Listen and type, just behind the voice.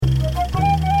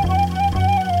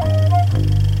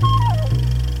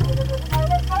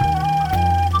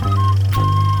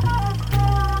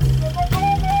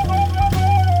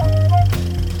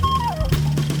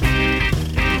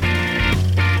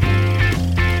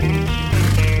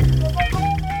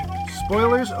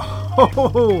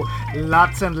Oh,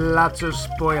 lots and lots of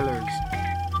spoilers.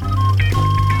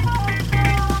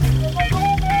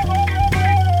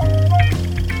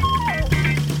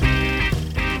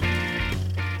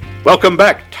 Welcome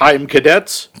back, Time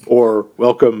Cadets, or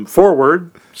welcome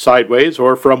forward, sideways,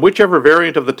 or from whichever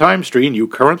variant of the time stream you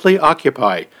currently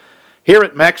occupy. Here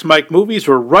at Max Mike Movies,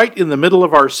 we're right in the middle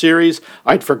of our series,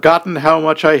 I'd Forgotten How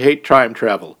Much I Hate Time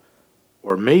Travel.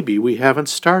 Or maybe we haven't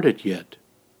started yet.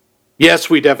 Yes,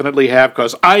 we definitely have,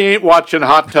 because I ain't watching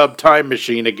Hot Tub Time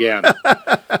Machine again.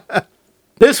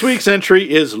 This week's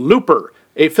entry is Looper,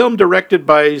 a film directed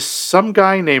by some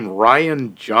guy named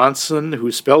Rian Johnson,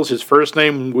 who spells his first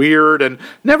name weird and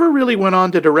never really went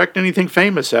on to direct anything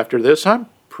famous after this, I'm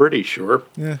pretty sure.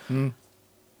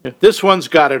 This one's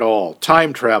got it all.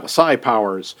 Time travel, psi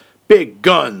powers, big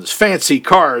guns, fancy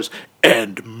cars,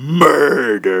 and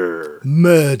murder.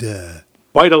 Murder.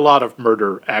 Quite a lot of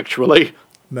murder, actually.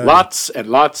 Murder. Lots and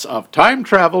lots of time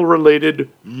travel-related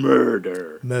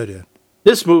murder. Murder.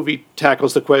 This movie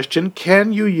tackles the question,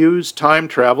 can you use time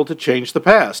travel to change the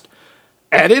past?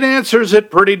 And it answers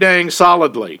it pretty dang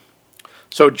solidly.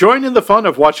 So join in the fun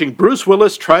of watching Bruce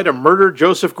Willis try to murder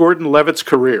Joseph Gordon-Levitt's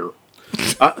career.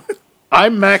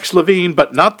 I'm Max Levine,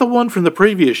 but not the one from the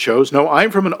previous shows. No, I'm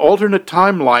from an alternate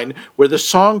timeline where the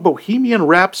song Bohemian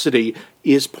Rhapsody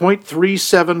is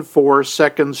 0.374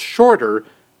 seconds shorter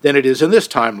than it is in this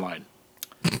timeline.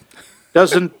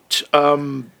 Doesn't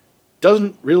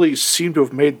really seem to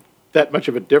have made that much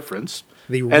of a difference.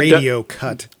 The radio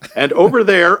cut. And over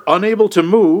there, unable to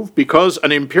move because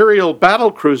an Imperial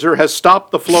battlecruiser has stopped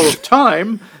the flow of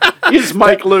time, is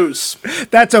Mike Luce.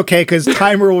 That's okay, because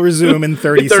timer will resume in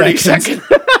 30 seconds.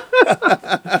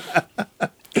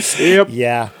 Yep.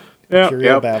 Yeah. Yep,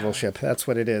 Imperial yep. battleship. That's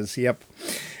what it is. Yep.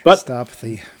 But- Stop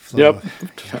the flow.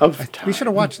 Yep. We should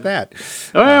have watched that.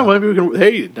 Oh, yeah, maybe we can.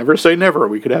 Hey, never say never.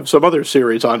 We could have some other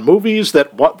series on movies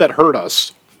that hurt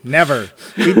us. Never.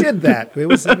 We did that. It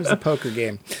was a poker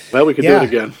game. Well, we could do it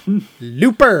again.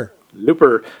 Looper.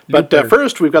 But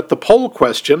first, we've got the poll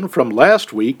question from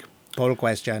last week. Poll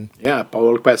question. Yeah,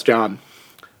 poll question.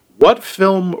 What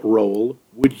film role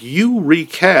would you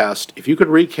recast if you could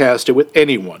recast it with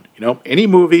anyone? You know, any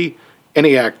movie,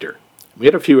 any actor. We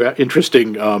had a few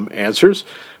interesting answers.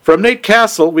 From Nate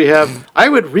Castle, we have, I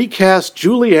would recast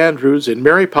Julie Andrews in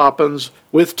Mary Poppins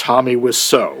with Tommy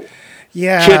Wiseau.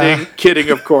 Yeah. Kidding,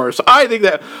 of course. I think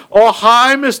that, oh,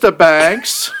 hi, Mr.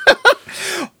 Banks.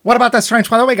 What about that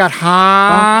strange one that we got,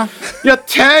 huh? You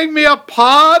tang me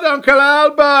apart, Uncle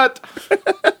Albert.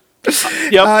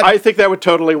 Yep, I think that would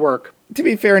totally work. To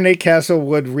be fair, Nate Castle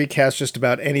would recast just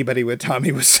about anybody with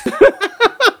Tommy Wiseau.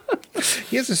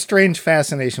 He has a strange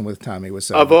fascination with Tommy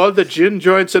Wiseau. Of all the gin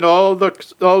joints and all the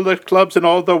clubs in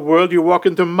all the world, you walk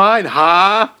into mine,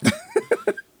 huh?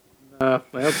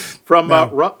 From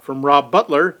Rob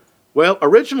Butler. Well,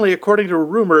 originally, according to a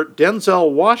rumor,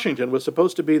 Denzel Washington was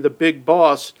supposed to be the big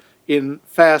boss in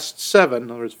Fast 7,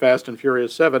 in other words, Fast and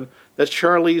Furious 7, that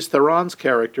Charlize Theron's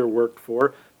character worked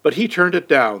for, but he turned it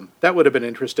down. That would have been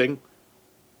interesting.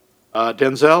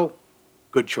 Denzel,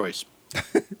 good choice.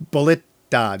 Bullet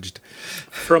dodged.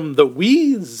 From the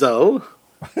Weasel,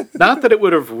 not that it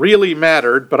would have really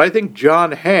mattered, but I think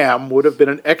John Hamm would have been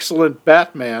an excellent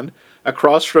Batman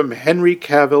across from Henry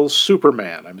Cavill's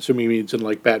Superman. I'm assuming he means in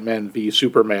like Batman v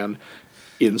Superman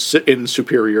in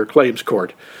Superior Claims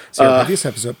Court. See our previous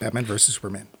episode, Batman versus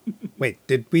Superman. Wait,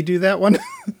 did we do that one?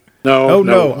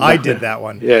 No. I did that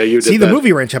one. Yeah, you did See that. the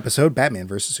Movie Wrench episode, Batman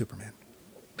versus Superman.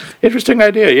 Interesting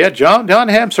idea. Yeah, John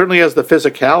Hamm certainly has the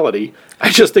physicality. I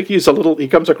just think he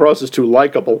comes across as too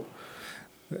likable.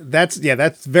 That's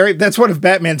one of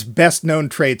Batman's best known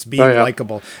traits, being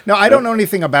likable. Now, I don't know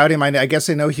anything about him. I guess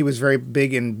I know he was very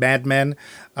big in Mad Men.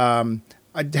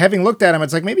 Having looked at him,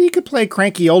 it's like maybe he could play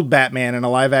cranky old Batman in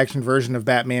a live action version of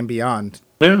Batman Beyond.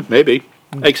 Yeah, maybe.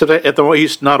 Except at the moment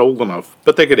he's not old enough,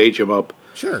 but they could age him up.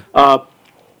 Sure.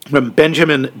 From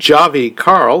Benjamin Javi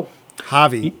Carl.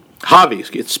 Javi.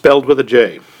 Javi, it's spelled with a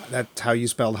J. That's how you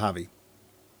spelled Javi.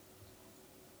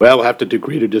 Well, we'll have to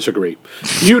agree to disagree.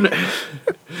 You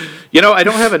know, I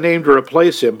don't have a name to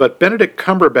replace him, but Benedict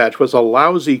Cumberbatch was a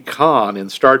lousy Khan in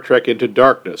Star Trek Into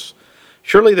Darkness.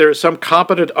 Surely there is some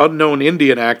competent unknown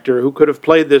Indian actor who could have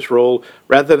played this role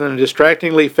rather than a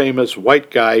distractingly famous white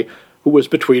guy who was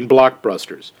between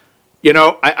blockbusters. You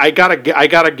know, I gotta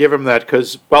give him that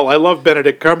because, well, I love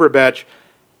Benedict Cumberbatch.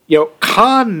 You know,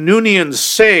 Khan Noonien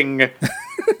Singh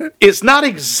is not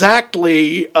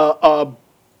exactly a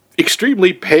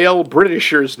extremely pale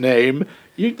Britisher's name.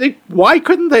 You think, why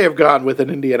couldn't they have gone with an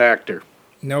Indian actor?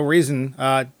 No reason.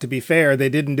 To be fair, they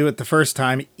didn't do it the first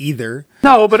time either.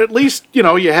 No, but at least you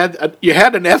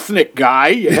had an ethnic guy.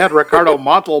 You had Ricardo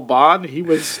Montalban. He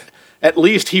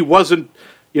wasn't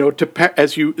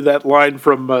that line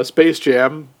from Space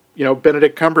Jam.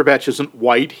 Benedict Cumberbatch isn't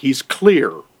white. He's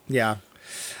clear. Yeah,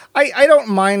 I don't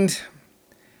mind.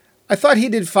 I thought he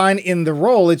did fine in the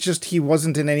role. It's just he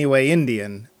wasn't in any way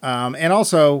Indian. And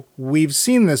also, we've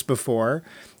seen this before.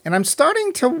 And I'm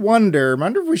starting to wonder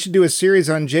if we should do a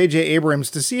series on J.J. Abrams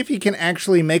to see if he can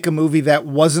actually make a movie that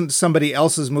wasn't somebody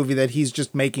else's movie that he's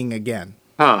just making again.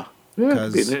 Huh.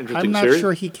 Because I'm not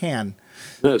sure he can.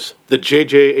 Yes, the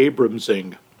J.J.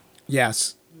 Abramsing.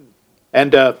 Yes.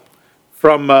 And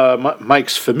from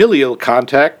Mike's familial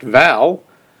contact, Val,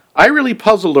 I really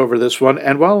puzzled over this one.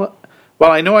 And while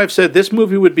I know I've said this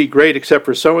movie would be great except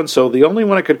for so-and-so, the only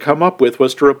one I could come up with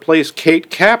was to replace Kate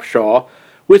Capshaw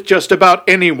with just about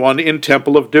anyone in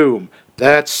Temple of Doom.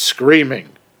 That's screaming.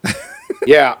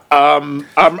 Yeah,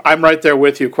 I'm right there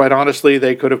with you. Quite honestly,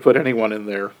 they could have put anyone in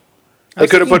there. They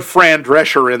could have put Fran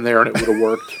Drescher in there and it would have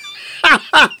worked.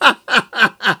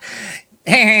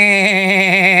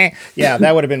 Yeah,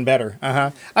 that would have been better.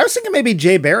 I was thinking maybe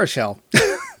Jay Baruchel.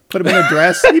 Put him in a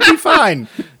dress. He'd be fine.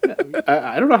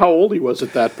 I don't know how old he was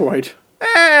at that point.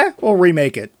 We'll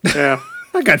remake it. Yeah.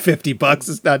 I got $50.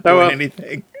 It's not doing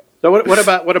anything. So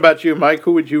what about you, Mike?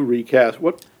 Who would you recast?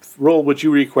 What role would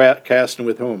you recast and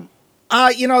with whom?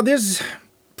 There's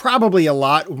probably a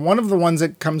lot. One of the ones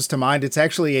that comes to mind, it's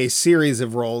actually a series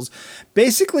of roles.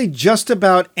 Basically, just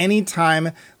about any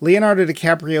time Leonardo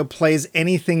DiCaprio plays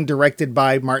anything directed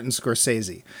by Martin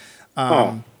Scorsese.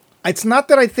 It's not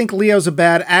that I think Leo's a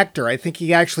bad actor. I think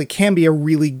he actually can be a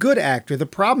really good actor. The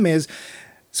problem is,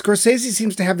 Scorsese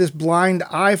seems to have this blind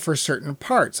eye for certain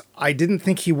parts. I didn't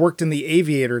think he worked in The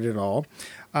Aviator at all.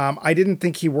 I didn't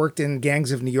think he worked in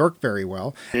Gangs of New York very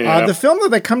well. Yeah. The film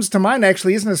that comes to mind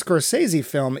actually isn't a Scorsese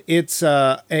film. It's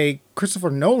a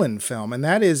Christopher Nolan film, and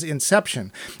that is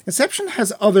Inception. Inception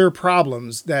has other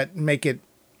problems that make it,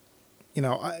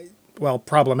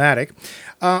 problematic.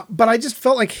 But I just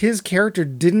felt like his character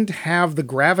didn't have the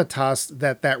gravitas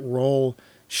that role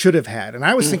should have had. And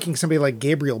I was thinking somebody like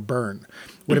Gabriel Byrne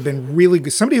would have been really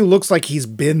good. Somebody who looks like he's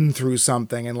been through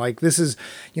something and like this is,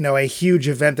 a huge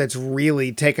event that's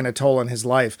really taken a toll on his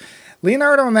life.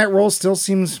 Leonardo in that role still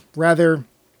seems rather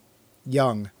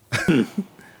young.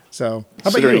 So,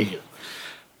 how about you?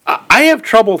 I have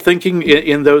trouble thinking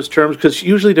in those terms because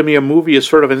usually to me a movie is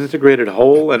sort of an integrated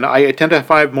whole, and I tend to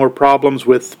have more problems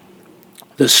with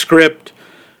the script,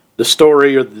 the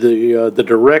story, or the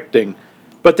directing.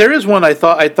 But there is one I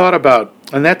thought about,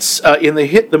 and that's in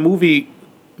the movie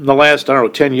in the last,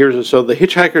 10 years or so, The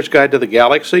Hitchhiker's Guide to the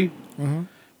Galaxy,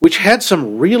 which had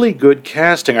some really good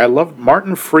casting. I loved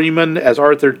Martin Freeman as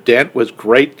Arthur Dent was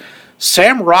great.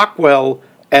 Sam Rockwell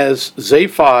as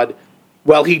Zaphod,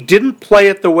 well, he didn't play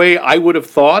it the way I would have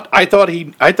thought. I thought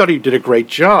he did a great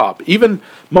job. Even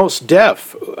Mos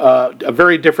Def, a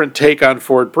very different take on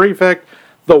Ford Prefect.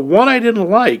 The one I didn't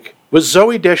like was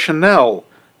Zooey Deschanel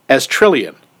as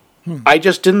Trillian. I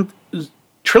just didn't.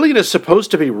 Trillian is supposed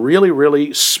to be really,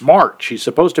 really smart. She's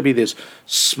supposed to be this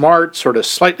smart, sort of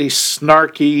slightly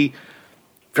snarky,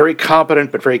 very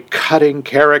competent but very cutting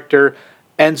character.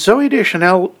 And Zooey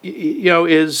Deschanel,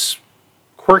 is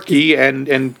quirky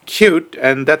and cute,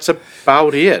 and that's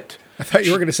about it. I thought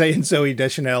you were going to say, and Zooey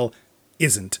Deschanel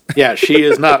isn't. Yeah, she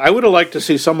is not. I would have liked to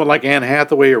see someone like Anne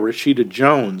Hathaway or Rashida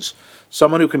Jones,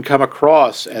 someone who can come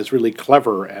across as really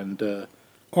clever and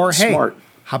smart.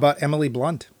 How about Emily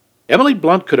Blunt? Emily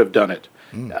Blunt could have done it.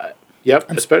 Yep.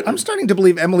 I'm starting to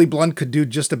believe Emily Blunt could do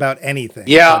just about anything.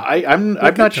 Yeah, I'm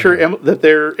not sure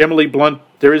that Emily Blunt,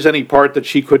 there is any part that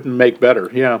she couldn't make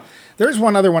better. Yeah. There's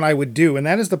one other one I would do, and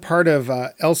that is the part of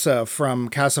Elsa from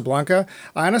Casablanca.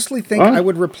 I honestly think I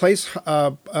would replace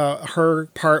her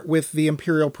part with the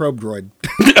Imperial probe droid.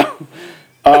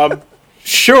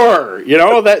 Sure.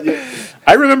 That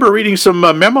I remember reading some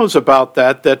memos about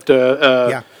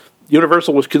that.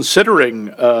 Universal was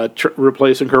considering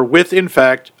replacing her with, in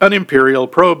fact, an Imperial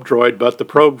probe droid, but the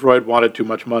probe droid wanted too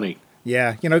much money.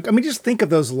 Yeah, just think of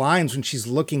those lines when she's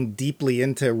looking deeply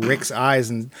into Rick's eyes,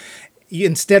 and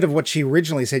instead of what she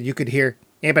originally said, you could hear,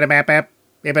 "Ibba-da-bap-bap,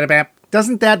 ibba-da-bap."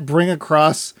 Doesn't that bring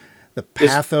across the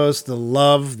pathos, the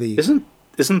love, the...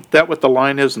 Isn't that what the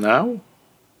line is now?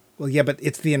 Well, yeah, but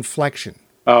it's the inflection.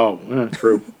 Oh,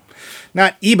 true.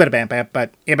 Not ibba-da-bap-bap,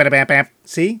 but ibba-da-bap-bap.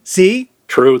 See?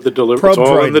 True, the delivery. It's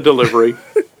all in the delivery.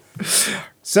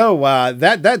 So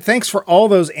that thanks for all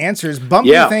those answers.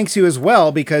 Bumpy thanks you as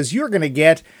well because you're going to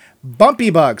get Bumpy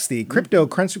Bucks, the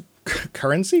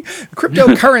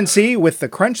cryptocurrency with the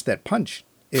crunch that punch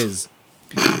is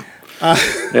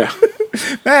Yeah.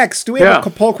 Max, do we have a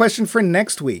poll question for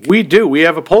next week? We do. We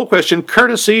have a poll question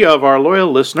courtesy of our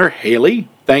loyal listener, Haley.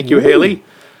 Thank you, Haley.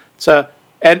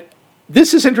 And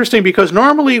this is interesting because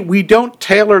normally we don't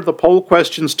tailor the poll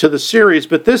questions to the series,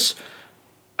 but this,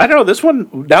 I don't know, this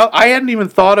one, now I hadn't even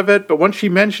thought of it, but when she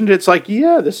mentioned it, it's like,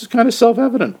 yeah, this is kind of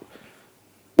self-evident.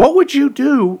 What would you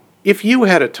do if you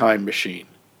had a time machine?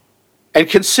 And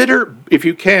consider, if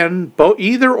you can,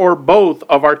 either or both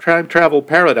of our time travel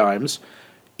paradigms.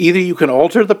 Either you can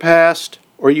alter the past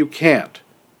or you can't.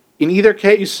 In either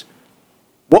case,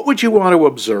 what would you want to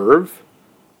observe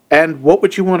and what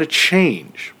would you want to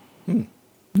change?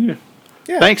 Yeah.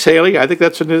 Thanks, Haley. I think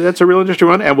that's a real interesting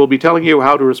one, and we'll be telling you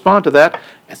how to respond to that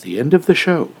at the end of the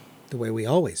show. The way we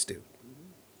always do.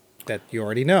 That you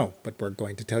already know, but we're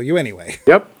going to tell you anyway.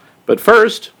 Yep. But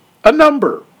first, a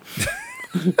number.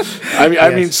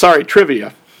 I mean, sorry,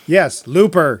 trivia. Yes,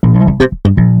 Looper.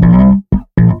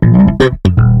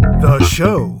 The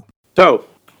show. So,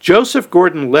 Joseph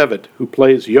Gordon-Levitt, who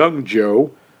plays young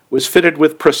Joe, was fitted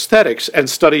with prosthetics and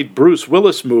studied Bruce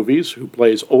Willis movies, who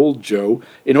plays old Joe,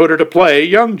 in order to play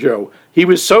young Joe. He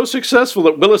was so successful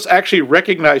that Willis actually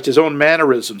recognized his own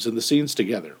mannerisms in the scenes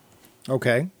together.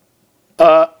 Okay.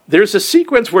 There's a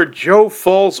sequence where Joe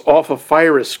falls off a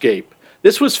fire escape.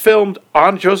 This was filmed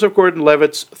on Joseph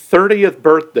Gordon-Levitt's 30th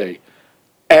birthday,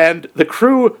 and the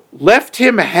crew left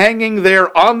him hanging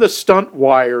there on the stunt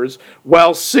wires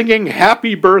while singing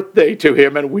happy birthday to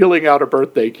him and wheeling out a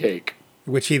birthday cake.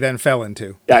 Which he then fell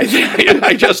into.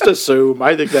 I just assume.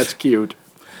 I think that's cute.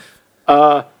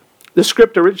 The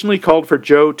script originally called for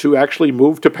Joe to actually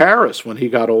move to Paris when he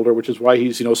got older, which is why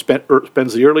he's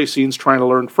spends the early scenes trying to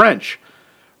learn French.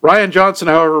 Rian Johnson,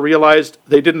 however, realized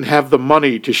they didn't have the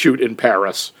money to shoot in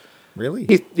Paris. Really?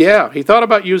 He thought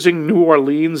about using New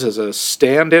Orleans as a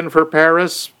stand-in for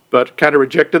Paris, but kind of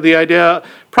rejected the idea,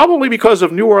 probably because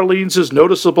of New Orleans'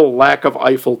 noticeable lack of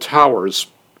Eiffel Towers.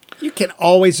 You can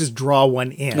always just draw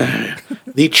one in.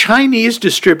 The Chinese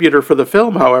distributor for the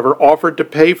film, however, offered to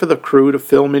pay for the crew to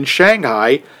film in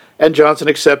Shanghai, and Johnson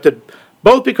accepted,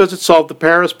 both because it solved the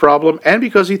Paris problem and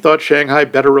because he thought Shanghai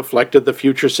better reflected the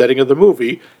future setting of the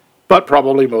movie, but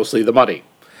probably mostly the money.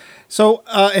 So,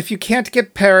 if you can't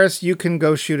get Paris, you can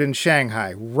go shoot in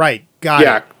Shanghai. Right, got it.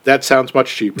 Yeah, that sounds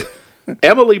much cheaper.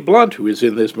 Emily Blunt, who is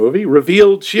in this movie,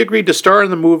 revealed she agreed to star in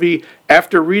the movie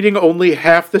after reading only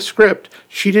half the script.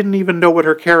 She didn't even know what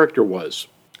her character was.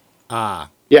 Ah.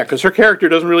 Yeah, because her character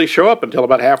doesn't really show up until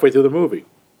about halfway through the movie.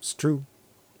 It's true.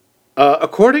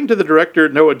 According to the director,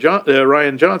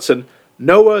 Rian Johnson,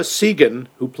 Noah Segan,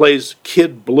 who plays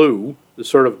Kid Blue, the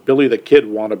sort of Billy the Kid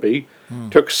wannabe,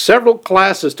 took several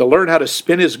classes to learn how to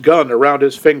spin his gun around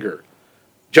his finger.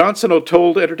 Johnson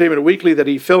told Entertainment Weekly that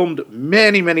he filmed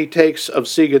many, many takes of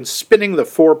Segan spinning the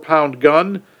 4-pound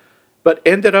gun, but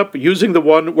ended up using the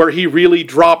one where he really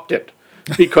dropped it,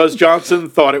 because Johnson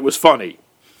thought it was funny.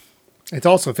 It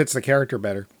also fits the character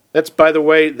better. That's, by the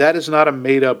way, that is not a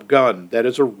made-up gun. That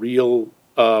is a real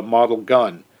model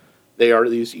gun. They are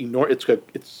these enormous...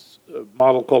 It's a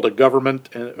model called a government...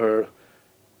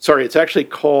 it's actually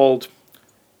called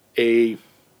a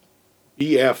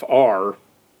BFR,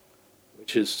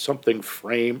 which is something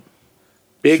frame...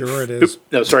 Sure it is.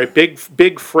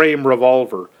 Big frame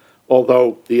revolver.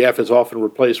 Although the F is often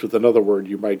replaced with another word,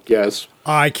 you might guess.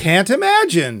 I can't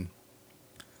imagine.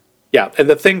 Yeah, and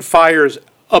the thing fires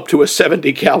up to a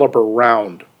 70 caliber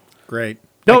round. Great.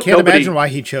 I can't imagine why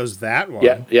he chose that one.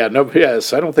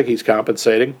 Yes, I don't think he's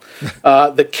compensating.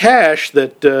 The cash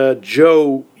that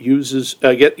Joe uses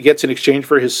gets in exchange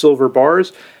for his silver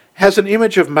bars has an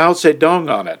image of Mao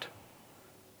Zedong on it.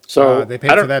 So they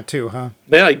paid for that too, huh?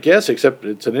 Yeah, I guess. Except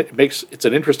it's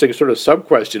an interesting sort of sub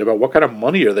question about what kind of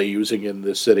money are they using in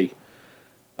this city.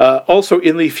 Also,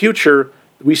 in the future,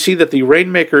 we see that the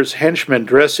Rainmaker's henchmen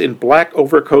dress in black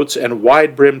overcoats and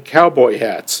wide-brimmed cowboy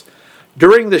hats.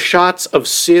 During the shots of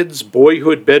Sid's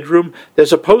boyhood bedroom,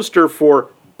 there's a poster for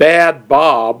Bad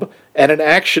Bob and an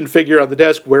action figure on the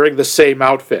desk wearing the same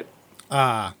outfit.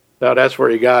 Ah. So that's where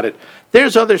he got it.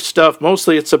 There's other stuff.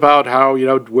 Mostly it's about how,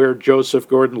 where Joseph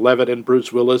Gordon-Levitt and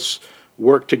Bruce Willis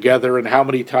work together and how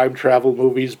many time travel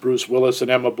movies Bruce Willis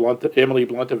and Emily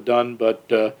Blunt have done,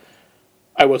 but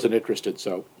I wasn't interested,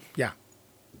 so. Yeah.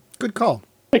 Good call.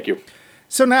 Thank you.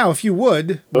 So now, if you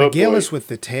would, regale us with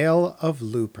the tale of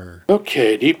Looper.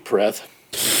 Okay, deep breath.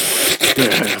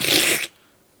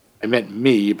 I meant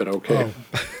me, but okay.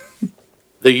 Oh.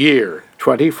 The year,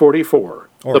 2044.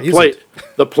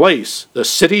 The place, the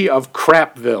city of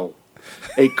Crapville.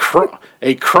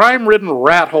 A crime-ridden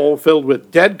rat hole filled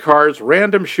with dead cars,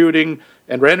 random shootings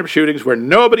where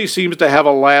nobody seems to have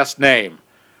a last name.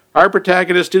 Our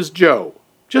protagonist is Joe.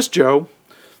 Just Joe.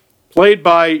 Played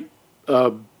by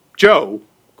Joe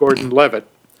Gordon-Levitt.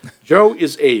 Joe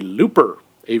is a looper,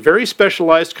 a very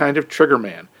specialized kind of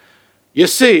triggerman. You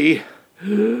see,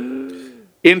 in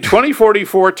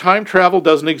 2044, time travel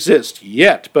doesn't exist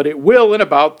yet, but it will in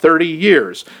about 30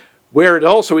 years, where it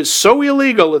also is so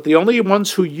illegal that the only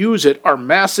ones who use it are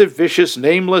massive, vicious,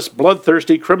 nameless,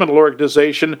 bloodthirsty criminal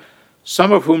organization,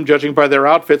 some of whom, judging by their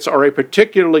outfits, are a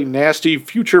particularly nasty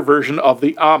future version of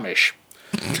the Amish.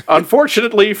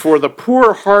 Unfortunately for the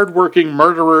poor, hard-working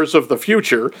murderers of the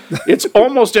future, it's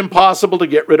almost impossible to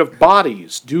get rid of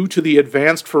bodies due to the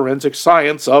advanced forensic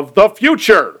science of the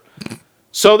future.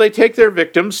 So they take their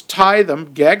victims, tie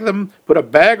them, gag them, put a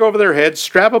bag over their heads,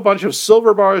 strap a bunch of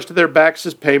silver bars to their backs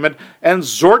as payment, and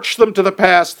zorch them to the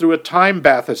past through a time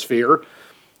bathysphere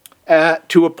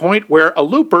to a point where a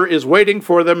looper is waiting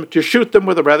for them to shoot them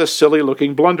with a rather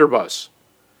silly-looking blunderbuss.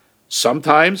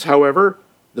 Sometimes, however,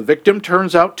 the victim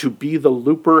turns out to be the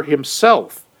looper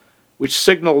himself, which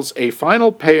signals a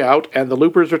final payout and the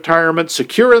looper's retirement,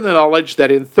 secure in the knowledge that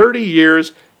in 30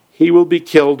 years he will be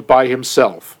killed by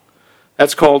himself.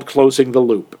 That's called closing the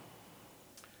loop.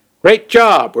 Great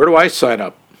job. Where do I sign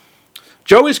up?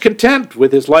 Joe is content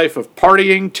with his life of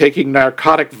partying, taking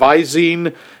narcotic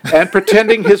Visine, and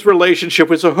pretending his relationship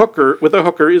with a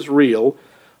hooker is real,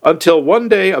 until one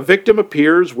day a victim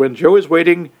appears when Joe is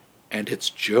waiting, and it's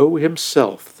Joe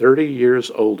himself, 30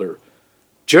 years older.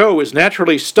 Joe is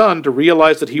naturally stunned to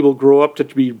realize that he will grow up to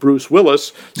be Bruce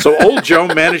Willis, so old Joe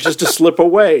manages to slip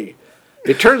away.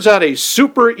 It turns out a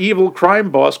super evil crime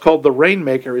boss called the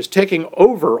Rainmaker is taking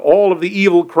over all of the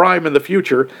evil crime in the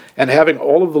future and having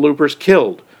all of the loopers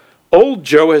killed. Old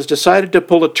Joe has decided to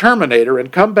pull a Terminator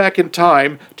and come back in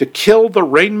time to kill the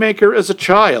Rainmaker as a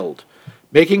child,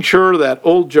 making sure that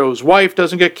old Joe's wife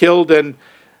doesn't get killed and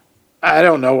I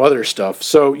don't know, other stuff.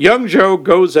 So young Joe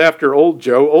goes after old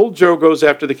Joe goes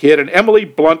after the kid, and Emily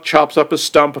Blunt chops up a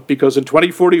stump because in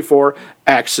 2044,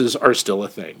 axes are still a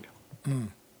thing.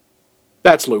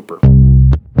 That's Looper.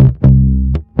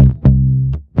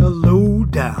 The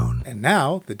Lowdown. And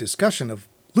now, the discussion of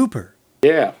Looper.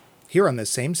 Yeah. Here on this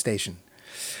same station.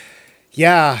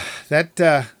 Yeah,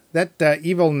 that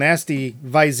evil, nasty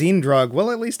Visine drug, well,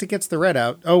 at least it gets the red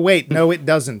out. Oh, wait, no, it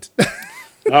doesn't.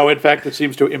 No, in fact, it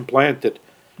seems to implant it.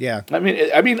 Yeah. I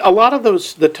mean, a lot of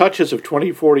the touches of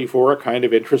 2044 are kind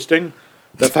of interesting.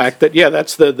 The fact that,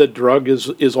 that's the drug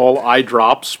is all eye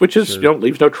drops, which is,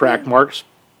 leaves no track marks.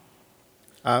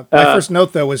 My first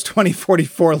note, though, was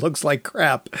 2044 looks like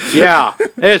crap. Yeah.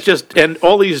 It's just, and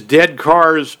all these dead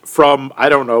cars from,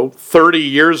 30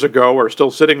 years ago are still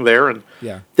sitting there. And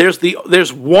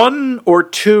there's one or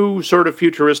two sort of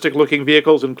futuristic looking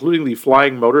vehicles, including the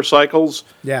flying motorcycles.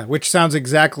 Yeah, which sounds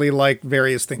exactly like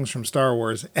various things from Star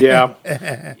Wars. Yeah.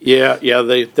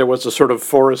 There was a sort of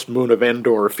Forest Moon of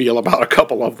Endor feel about a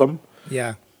couple of them.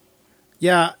 Yeah.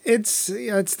 Yeah, it's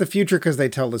the future because they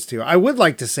told us to. I would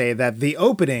like to say that the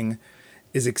opening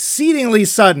is exceedingly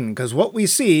sudden because what we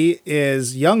see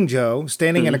is young Joe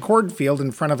standing in a cornfield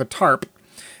in front of a tarp.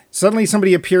 Suddenly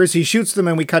somebody appears, he shoots them,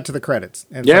 and we cut to the credits.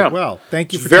 And it's like, well,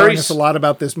 thank you for telling us a lot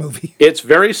about this movie. It's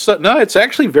very sudden. No, it's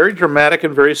actually very dramatic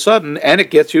and very sudden, and it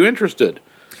gets you interested.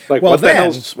 Like,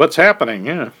 what's happening?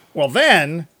 Yeah. Well,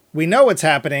 then, we know what's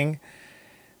happening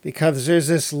because there's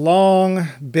this long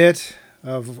bit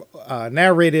of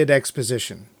narrated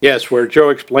exposition. Yes, where Joe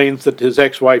explains that his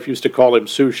ex-wife used to call him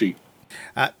Sushi.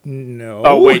 No.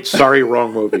 Oh, wait, sorry,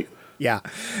 wrong movie. Yeah.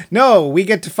 No, we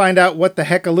get to find out what the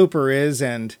heck a looper is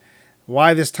and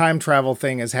why this time travel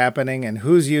thing is happening and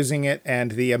who's using it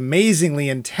and the amazingly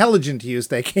intelligent use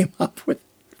they came up with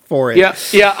for it.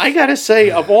 Yeah, I gotta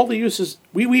say, of all the uses,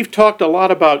 we've talked a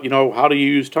lot about, how do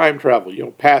you use time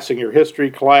travel, passing your history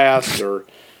class or...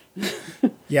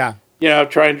 Yeah.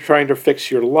 Trying to fix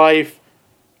your life.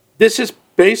 This is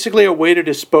basically a way to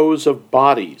dispose of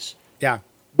bodies. Yeah.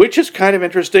 Which is kind of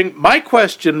interesting. My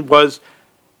question was,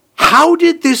 how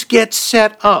did this get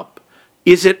set up?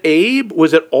 Is it Abe?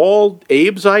 Was it all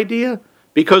Abe's idea?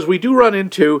 Because we do run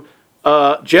into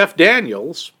Jeff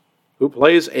Daniels, who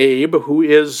plays Abe, who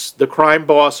is the crime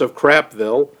boss of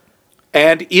Crapville,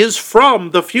 and is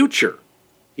from the future.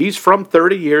 He's from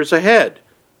 30 years ahead.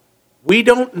 We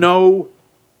don't know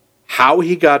how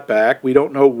he got back. We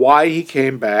don't know why he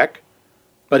came back,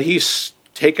 but he's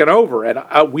taken over. And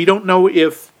we don't know what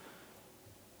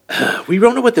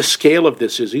the scale of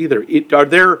this is either. Are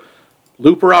there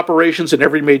looper operations in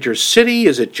every major city?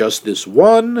 Is it just this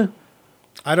one?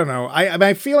 I don't know.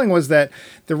 My feeling was that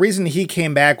the reason he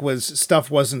came back was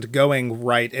stuff wasn't going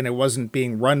right and it wasn't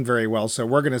being run very well. So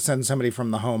we're going to send somebody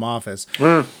from the home office.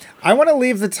 I want to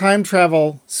leave the time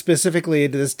travel specifically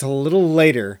to this till a little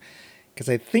later because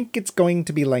I think it's going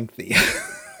to be lengthy.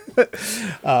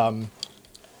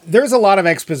 There's a lot of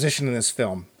exposition in this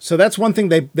film. So that's one thing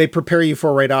they prepare you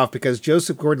for right off, because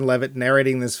Joseph Gordon-Levitt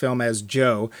narrating this film as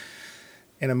Joe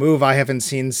in a move I haven't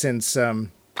seen since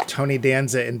Tony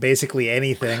Danza in basically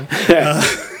anything.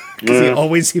 Because he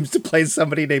always seems to play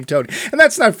somebody named Tony. And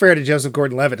that's not fair to Joseph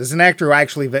Gordon-Levitt. As an actor who I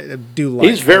actually do like.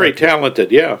 He's very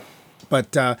talented, yeah.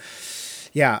 But,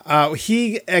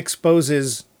 he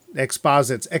exposits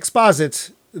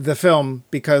the film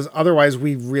because otherwise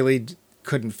we really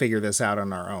couldn't figure this out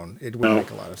on our own. It wouldn't make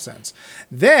a lot of sense.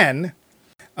 Then,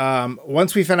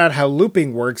 once we found out how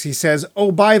looping works, he says,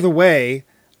 oh, by the way,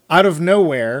 out of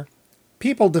nowhere,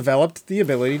 people developed the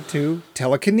ability to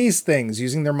telekinese things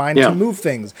using their mind to move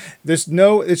things. It's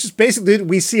just basically,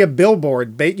 we see a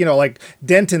billboard, like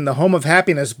Denton, the home of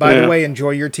happiness. By the way,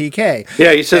 enjoy your TK.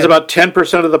 Yeah, he says about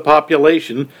 10% of the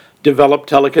population develop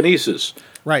telekinesis.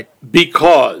 Right.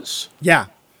 Because. Yeah.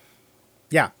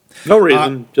 No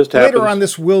reason, just happens. Later on,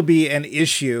 this will be an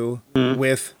issue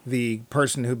with the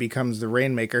person who becomes the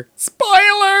Rainmaker.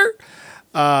 Spoiler!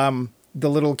 The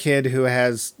little kid who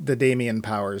has the Damien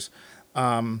powers.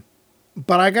 But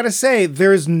I gotta say,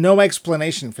 there is no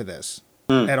explanation for this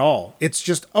at all. It's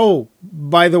just, oh,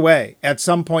 by the way, at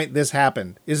some point this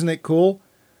happened. Isn't it cool?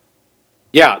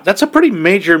 Yeah, that's a pretty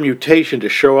major mutation to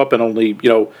show up in only,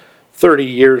 30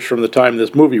 years from the time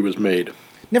this movie was made.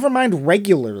 Never mind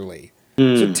regularly.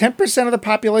 So 10% of the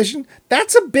population,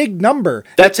 that's a big number.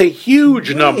 That's a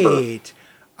huge number.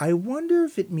 I wonder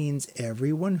if it means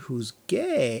everyone who's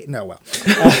gay. No, well.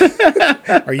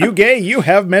 Are you gay? You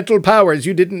have mental powers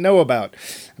you didn't know about.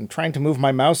 I'm trying to move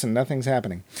my mouse and nothing's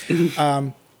happening.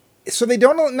 So they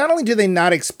don't. Not only do they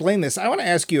not explain this, I want to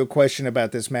ask you a question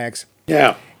about this, Max.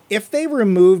 Yeah. If they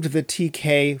removed the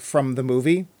TK from the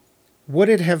movie, would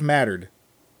it have mattered?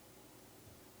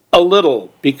 A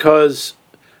little, because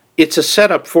it's a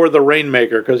setup for the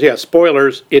Rainmaker. Because,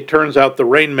 spoilers, it turns out the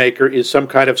Rainmaker is some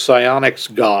kind of psionics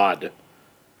god.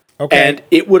 Okay. And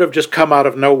it would have just come out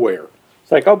of nowhere.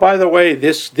 It's like, oh, by the way,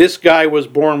 this guy was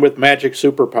born with magic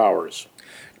superpowers.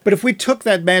 But if we took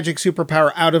that magic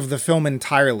superpower out of the film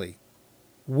entirely,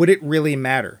 would it really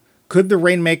matter? Could the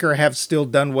Rainmaker have still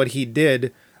done what he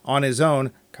did on his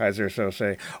own, Kaiser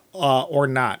Sose, or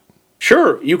not?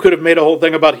 Sure, you could have made a whole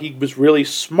thing about he was really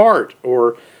smart,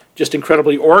 or just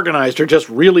incredibly organized, or just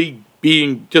really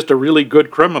being just a really good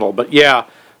criminal. But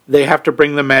they have to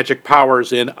bring the magic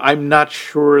powers in. I'm not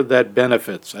sure that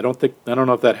benefits. I don't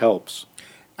know if that helps.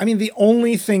 I mean, the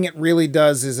only thing it really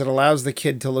does is it allows the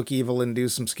kid to look evil and do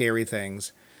some scary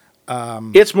things.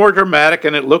 It's more dramatic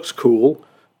and it looks cool.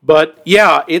 But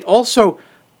it also,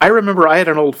 I remember I had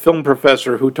an old film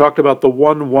professor who talked about the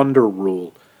one wonder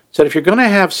rule. Said if you're going to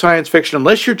have science fiction,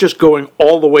 unless you're just going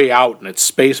all the way out and it's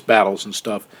space battles and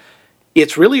stuff,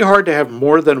 it's really hard to have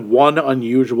more than one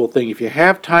unusual thing. If you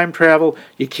have time travel,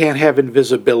 you can't have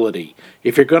invisibility.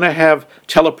 If you're going to have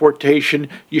teleportation,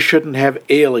 you shouldn't have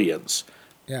aliens.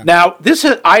 Yeah. Now,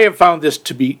 I have found this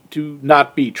to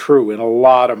not be true in a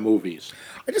lot of movies.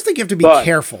 I just think you have to be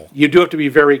careful. You do have to be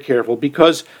very careful,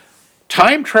 because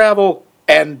time travel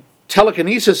and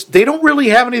telekinesis, they don't really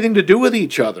have anything to do with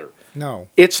each other. No.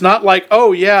 It's not like,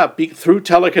 through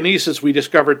telekinesis we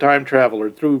discovered time travel, or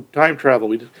through time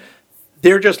travel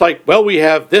they're just like, well, we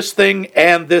have this thing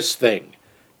and this thing.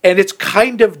 And it's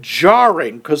kind of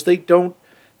jarring because they don't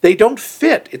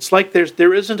fit. It's like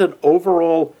there isn't an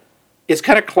overall, it's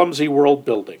kind of clumsy world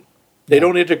building. They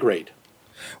don't integrate.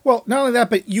 Well, not only that,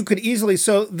 but you could easily,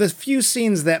 so the few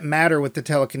scenes that matter with the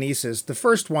telekinesis, the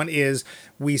first one is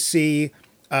we see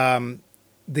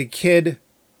the kid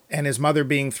and his mother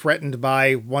being threatened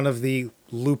by one of the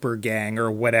Looper gang, or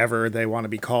whatever they want to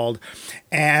be called.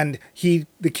 And the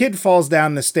kid falls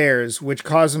down the stairs, which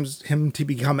causes him to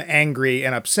become angry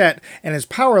and upset, and his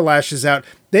power lashes out.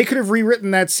 They could have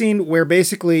rewritten that scene where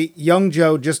basically young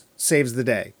Joe just saves the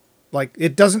day. Like,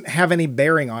 it doesn't have any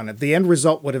bearing on it. The end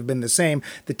result would have been the same.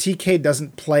 The TK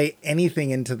doesn't play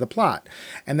anything into the plot.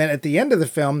 And then at the end of the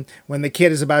film, when the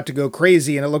kid is about to go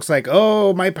crazy and it looks like,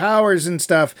 oh, my powers and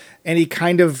stuff, and he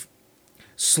kind of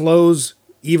slows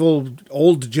evil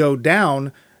old Joe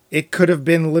down, it could have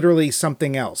been literally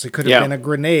something else. It could have been a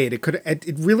grenade.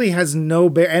 It really has no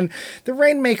bear. And the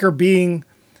Rainmaker being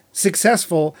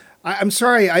successful, I'm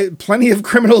sorry, plenty of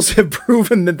criminals have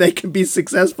proven that they can be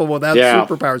successful without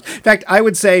superpowers. In fact, I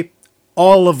would say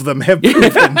all of them have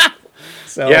proven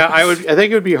So yeah, I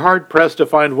think it would be hard pressed to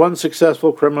find one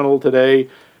successful criminal today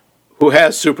who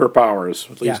has superpowers.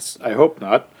 At least, yes. I hope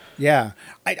not. Yeah,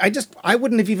 I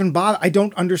wouldn't have even bothered. I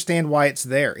don't understand why it's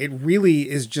there. It really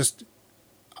is just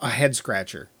a head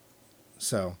scratcher.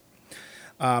 So,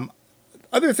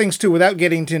 other things too, without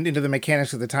getting into the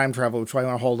mechanics of the time travel, which I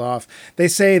want to hold off. They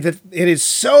say that it is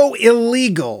so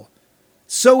illegal,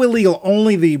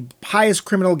 only the highest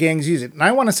criminal gangs use it. And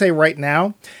I want to say right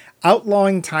now,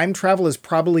 outlawing time travel is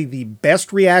probably the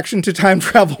best reaction to time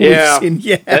travel we've seen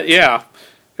yet. Yeah.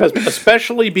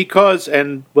 Especially because,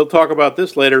 and we'll talk about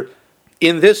this later,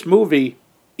 in this movie,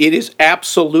 it is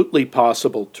absolutely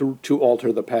possible to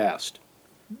alter the past.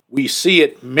 We see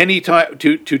it many times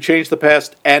to change the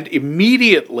past and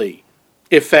immediately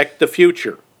affect the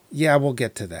future. Yeah, we'll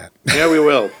get to that. Yeah, we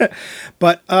will.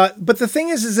 But the thing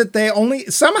is that they only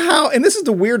somehow, and this is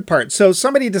the weird part. So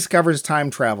somebody discovers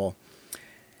time travel,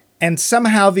 and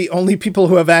somehow the only people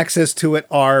who have access to it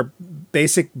are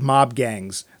basic mob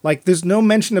gangs. Like, there's no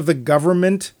mention of the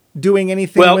government doing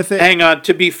anything with it. Well, hang on.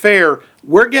 To be fair,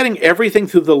 we're getting everything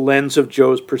through the lens of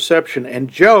Joe's perception, and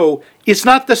Joe is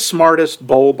not the smartest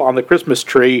bulb on the Christmas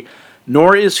tree,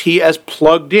 nor is he as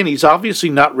plugged in. He's obviously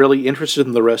not really interested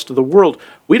in the rest of the world.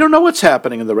 We don't know what's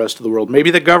happening in the rest of the world.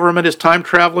 Maybe the government is time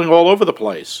traveling all over the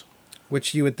place.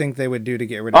 Which you would think they would do to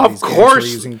get rid of these gangs who are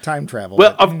using time travel.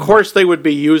 Well, of course they would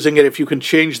be using it if you can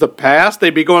change the past.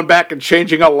 They'd be going back and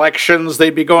changing elections.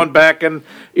 They'd be going back and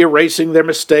erasing their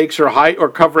mistakes or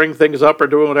covering things up or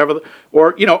doing whatever.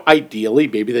 Or, ideally,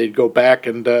 maybe they'd go back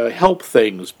and help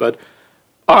things. But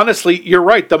honestly, you're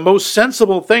right. The most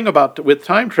sensible thing with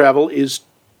time travel is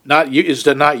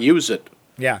to not use it.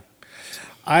 Yeah.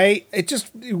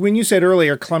 When you said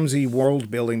earlier clumsy world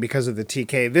building because of the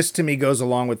TK, this to me goes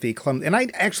along with the clumsy, and I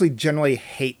actually generally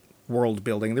hate world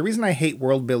building. The reason I hate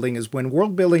world building is when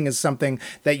world building is something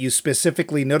that you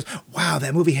specifically notice, wow,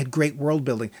 that movie had great world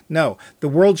building. No, the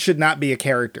world should not be a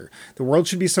character. The world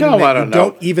should be something that you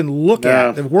don't even look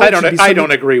at. The world I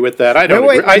don't agree with that.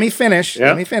 Wait, let me finish. Yeah.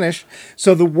 Let me finish.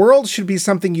 So the world should be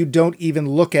something you don't even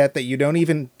look at, that you don't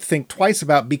even think twice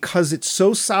about, because it's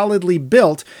so solidly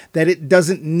built that it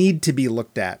doesn't need to be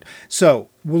looked at. So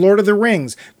Lord of the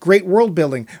Rings, great world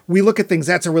building. We look at things,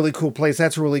 that's a really cool place,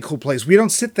 that's a really cool place. We don't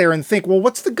sit there and think, well,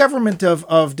 what's the government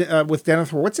with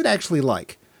Denethor? What's it actually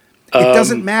like? It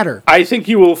doesn't matter. I think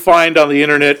you will find on the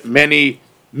internet many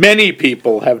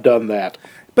people have done that.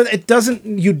 But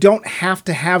you don't have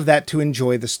to have that to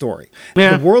enjoy the story.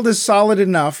 Yeah. The world is solid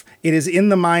enough, it is in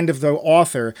the mind of the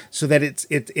author, so that it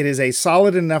is a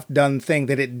solid enough done thing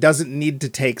that it doesn't need to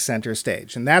take center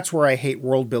stage. And that's where I hate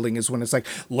world building, is when it's like,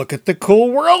 look at the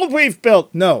cool world we've built.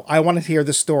 No, I want to hear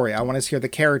the story. I want to hear the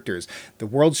characters. The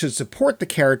world should support the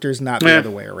characters, not the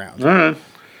other way around. All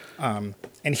right.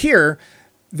 And here,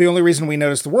 the only reason we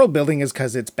notice the world building is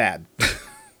because it's bad.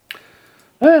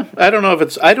 I don't know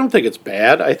if I don't think it's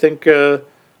bad. I think,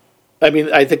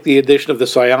 I think the addition of the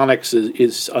psionics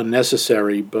is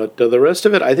unnecessary, but the rest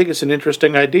of it, I think it's an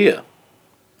interesting idea.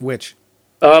 Which?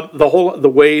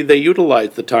 The way they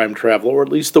utilize the time travel, or at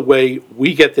least the way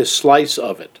we get this slice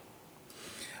of it.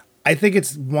 I think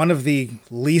it's one of the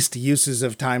least uses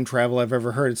of time travel I've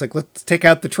ever heard. It's like, let's take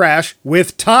out the trash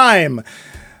with time.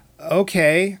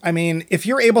 Okay, I mean, if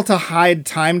you're able to hide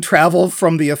time travel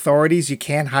from the authorities, you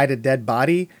can't hide a dead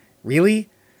body? Really?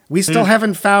 We still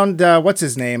haven't found, what's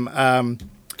his name?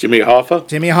 Jimmy Hoffa?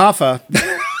 Jimmy Hoffa.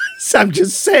 So I'm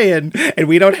just saying, and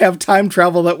we don't have time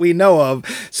travel that we know of.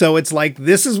 So it's like,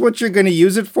 this is what you're going to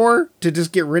use it for? To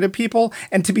just get rid of people?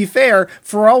 And to be fair,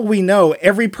 for all we know,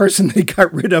 every person they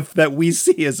got rid of that we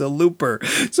see is a looper.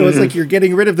 So it's like you're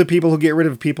getting rid of the people who get rid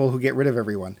of people who get rid of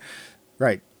everyone.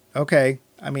 Right. Okay.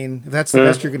 I mean, if that's the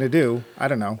best you're going to do, I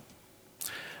don't know.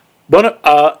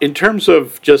 But in terms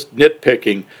of just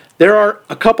nitpicking, there are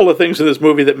a couple of things in this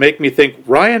movie that make me think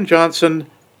Rian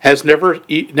Johnson has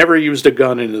never used a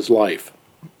gun in his life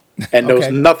and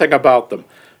knows nothing about them.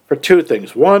 For two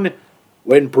things. One,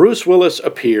 when Bruce Willis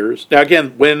appears, now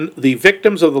again, when the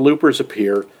victims of the loopers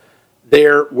appear,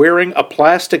 they're wearing a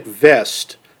plastic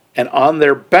vest, and on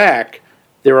their back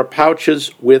there are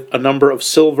pouches with a number of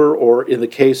silver, or in the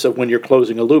case of when you're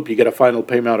closing a loop, you get a final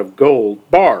payment of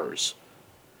gold bars.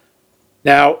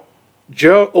 Now,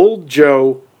 old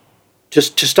Joe,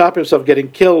 just to stop himself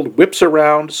getting killed, whips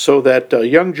around so that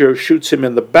young Joe shoots him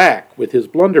in the back with his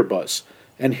blunderbuss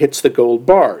and hits the gold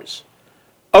bars.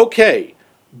 Okay,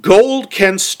 gold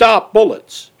can stop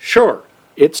bullets. Sure,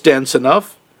 it's dense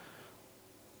enough.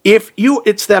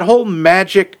 It's that whole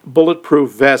magic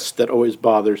bulletproof vest that always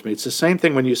bothers me. It's the same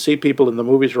thing when you see people in the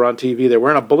movies or on TV. They're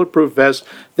wearing a bulletproof vest.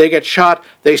 They get shot.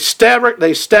 They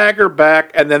stagger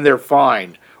back, and then they're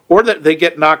fine. Or that they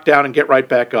get knocked down and get right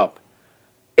back up.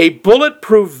 A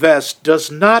bulletproof vest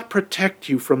does not protect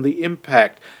you from the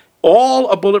impact. All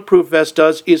a bulletproof vest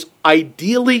does is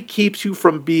ideally keeps you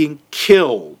from being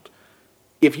killed.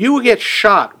 If you get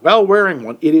shot while wearing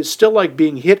one, it is still like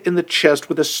being hit in the chest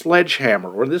with a sledgehammer,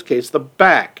 or in this case, the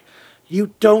back.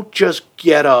 You don't just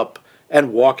get up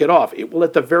and walk it off. It will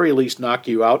at the very least knock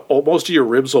you out. Most of your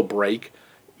ribs will break.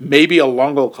 Maybe a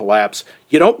lung will collapse.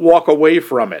 You don't walk away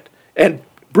from it. And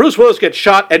Bruce Willis gets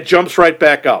shot and jumps right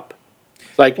back up.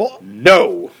 It's like,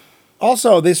 no.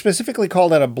 Also, they specifically call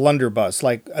that a blunderbuss.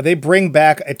 Like, they bring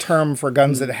back a term for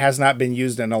guns that has not been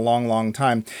used in a long, long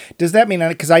time. Does that mean,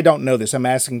 because I don't know this, I'm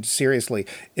asking seriously,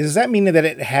 does that mean that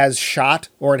it has shot,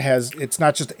 or it's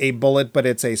not just a bullet, but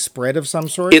it's a spread of some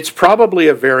sort? It's probably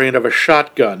a variant of a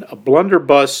shotgun. A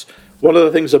blunderbuss, one of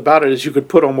the things about it is you could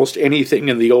put almost anything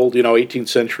in the old, 18th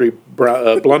century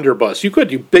blunderbuss.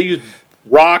 They used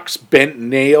rocks, bent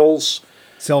nails.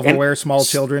 Silverware, small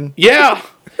children. Yeah.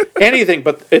 Anything,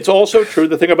 but it's also true.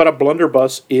 The thing about a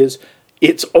blunderbuss is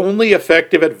it's only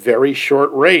effective at very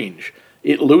short range.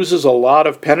 It loses a lot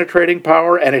of penetrating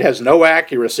power, and it has no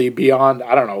accuracy beyond,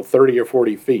 30 or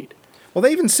 40 feet. Well,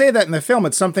 they even say that in the film.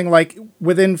 It's something like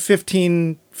within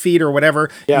 15 feet or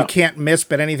whatever, you can't miss,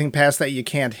 but anything past that you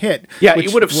can't hit. Yeah,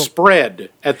 it would have spread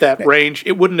at that range.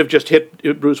 It wouldn't have just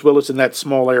hit Bruce Willis in that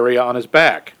small area on his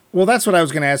back. Well, that's what I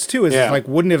was going to ask, too, is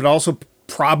wouldn't it also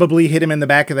probably hit him in the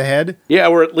back of the head? Yeah,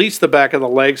 or at least the back of the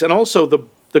legs. And also,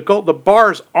 the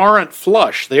bars aren't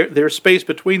flush. There's space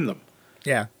between them.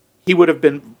 Yeah. He would have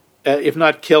been, if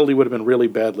not killed, he would have been really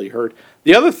badly hurt.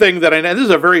 The other thing that I know, this is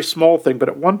a very small thing, but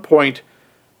at one point,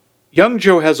 young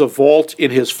Joe has a vault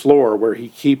in his floor where he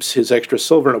keeps his extra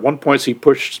silver. And at one point, he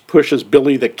pushes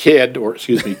Billy the Kid,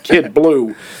 Kid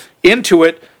Blue, into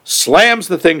it, slams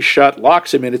the thing shut,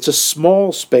 locks him in. It's a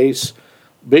small space.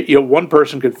 One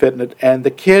person could fit in it, and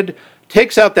the kid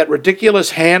takes out that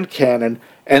ridiculous hand cannon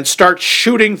and starts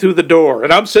shooting through the door.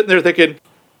 And I'm sitting there thinking,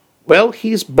 well,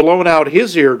 he's blown out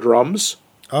his eardrums.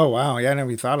 Oh, wow. Yeah, I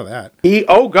never even thought of that.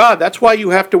 Oh, God, that's why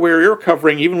you have to wear ear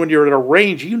covering even when you're at a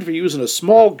range, even if you're using a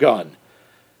small gun.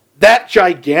 That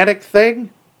gigantic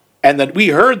thing, and then we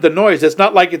heard the noise. It's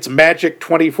not like it's magic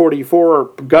 2044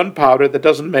 gunpowder that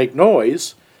doesn't make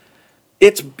noise.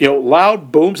 It's,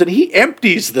 loud booms, and he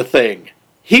empties the thing.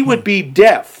 He would be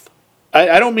deaf.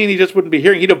 I don't mean he just wouldn't be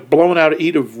hearing. He'd have blown out.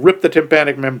 He'd have ripped the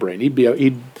tympanic membrane.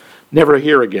 He'd never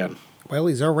hear again. Well,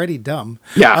 he's already dumb.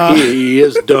 Yeah, he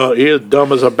is dumb. He is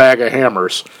dumb as a bag of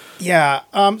hammers. Yeah.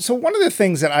 So one of the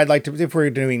things that I'd like to, if we're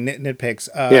doing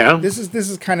nitpicks, this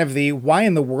is kind of the why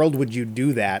in the world would you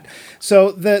do that?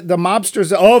 So the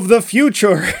mobsters of the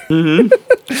future,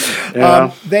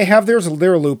 they have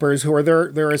their loopers who are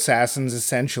their assassins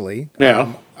essentially.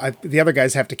 Yeah. The other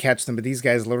guys have to catch them, but these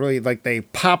guys literally they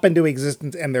pop into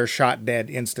existence and they're shot dead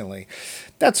instantly.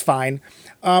 That's fine.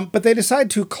 But they decide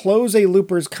to close a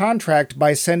looper's contract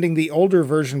by sending the older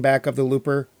version back of the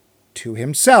looper to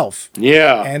himself.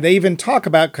 Yeah. And they even talk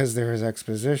about, because there is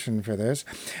exposition for this,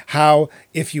 how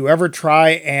if you ever try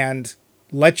and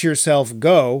let yourself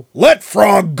go, let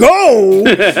Frog go,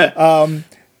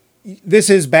 this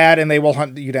is bad and they will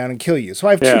hunt you down and kill you. So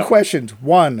I have two questions.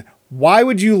 One, why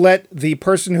would you let the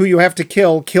person who you have to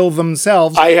kill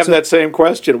themselves? I have that same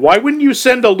question. Why wouldn't you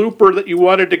send a looper that you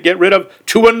wanted to get rid of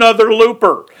to another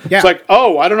looper? Yeah. It's like,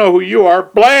 oh, I don't know who you are.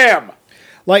 Blam!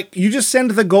 Like, you just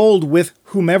send the gold with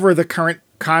whomever the current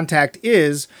contact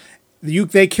is.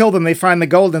 They kill them, they find the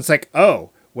gold, and it's like, oh,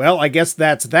 well, I guess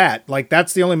that's that. Like,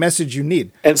 that's the only message you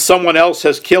need. And someone else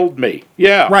has killed me.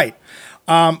 Yeah. Right.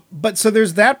 But so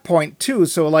there's that point, too.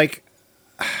 So, like,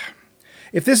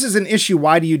 if this is an issue,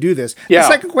 why do you do this? Yeah. The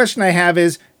second question I have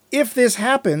is, if this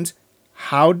happens,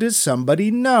 how does somebody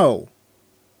know?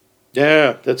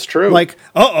 Yeah, that's true. Like,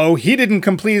 he didn't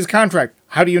complete his contract.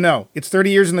 How do you know? It's 30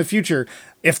 years in the future.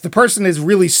 If the person is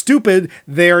really stupid,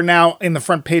 they're now in the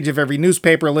front page of every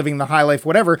newspaper, living the high life,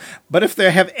 whatever. But if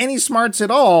they have any smarts at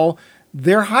all,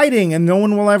 they're hiding and no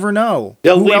one will ever know.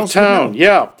 They'll leave town.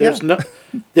 Yeah. There's no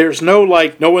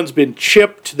no one's been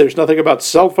chipped. There's nothing about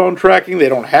cell phone tracking.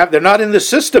 They're not in the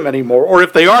system anymore. Or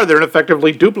if they are, they're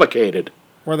effectively duplicated.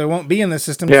 Or they won't be in the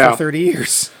system for 30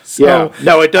 years. So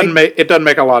no, it doesn't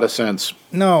make a lot of sense.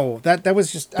 No, that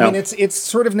was just. I mean, it's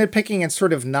sort of nitpicking and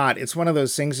sort of not. It's one of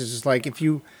those things. It's just like if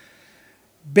you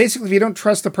don't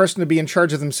trust the person to be in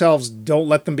charge of themselves, don't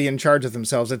let them be in charge of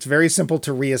themselves. It's very simple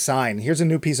to reassign. Here's a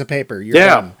new piece of paper. You're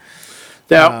done.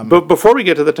 Now, but before we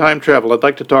get to the time travel, I'd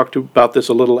like to talk about this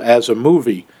a little as a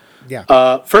movie.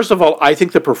 Yeah. First of all, I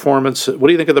think the performance. What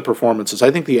do you think of the performances?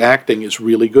 I think the acting is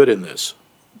really good in this.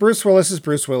 Bruce Willis is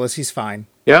Bruce Willis. He's fine.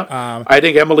 Yeah. I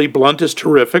think Emily Blunt is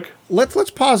terrific.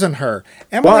 Let's pause on her.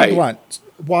 Emily Blunt.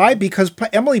 Why? Because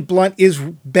Emily Blunt is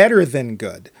better than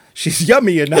good. She's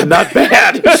yummy and not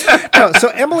bad. No, so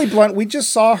Emily Blunt, we just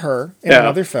saw her in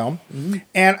another film,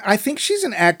 and I think she's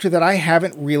an actor that I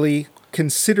haven't really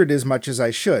considered as much as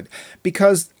I should,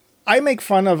 because I make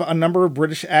fun of a number of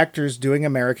British actors doing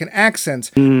American accents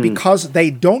because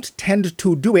they don't tend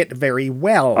to do it very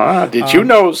well. Did you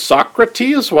know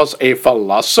Socrates was a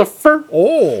philosopher?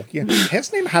 Oh, yeah,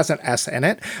 his name has an S in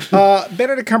it.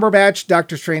 Benedict Cumberbatch,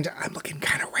 Doctor Strange, I'm looking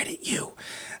kind of right at you.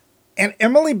 And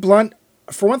Emily Blunt,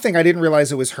 for one thing, I didn't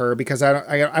realize it was her because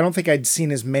I don't think I'd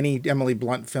seen as many Emily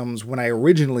Blunt films when I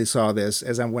originally saw this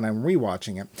as when I'm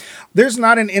rewatching it. There's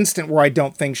not an instant where I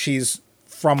don't think she's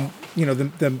from,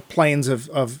 the plains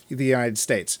of the United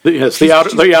States. Yes,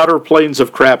 the outer plains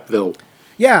of Crapville.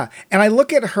 Yeah, and I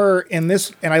look at her in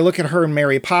this, and I look at her in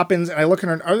Mary Poppins, and I look at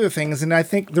her in other things, and I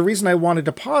think the reason I wanted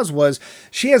to pause was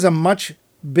she has a much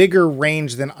bigger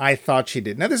range than I thought she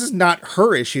did. Now, this is not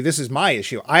her issue. This is my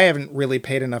issue. I haven't really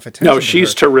paid enough attention to her. No,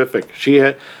 she's terrific.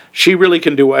 She really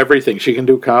can do everything. She can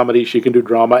do comedy. She can do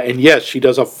drama. And yes, she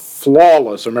does a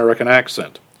flawless American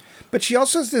accent. But she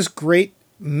also has this great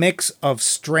mix of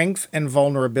strength and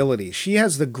vulnerability. She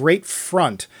has the great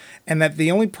front, and that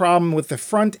the only problem with the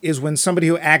front is when somebody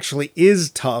who actually is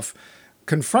tough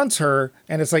confronts her,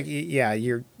 and it's like, yeah,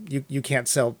 you can't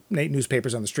sell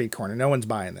newspapers on the street corner. No one's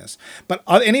buying this. But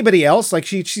anybody else, like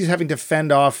she's having to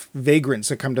fend off vagrants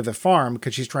that come to the farm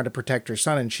because she's trying to protect her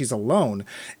son, and she's alone.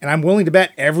 And I'm willing to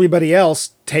bet everybody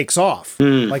else takes off,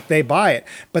 like they buy it.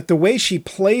 But the way she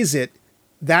plays it,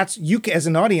 that's you as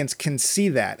an audience can see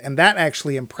that, and that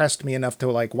actually impressed me enough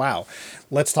to like, wow,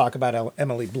 let's talk about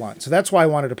Emily Blunt. So that's why I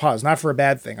wanted to pause, not for a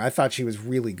bad thing. I thought she was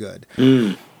really good.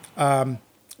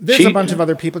 There's a bunch of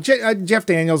other people. Jeff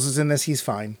Daniels is in this. He's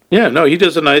fine. Yeah, no, he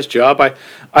does a nice job.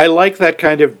 I like that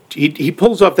kind of. He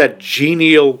pulls off that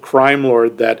genial crime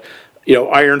lord that,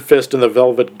 Iron Fist and the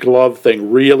Velvet Glove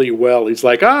thing really well. He's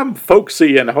like, I'm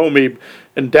folksy and homey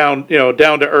and down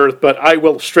to earth, but I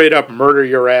will straight up murder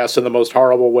your ass in the most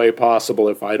horrible way possible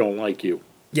if I don't like you.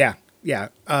 Yeah.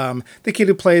 The kid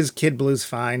who plays Kid Blue's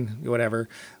fine, whatever.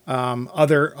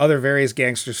 Other various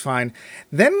gangsters fine.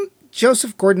 Then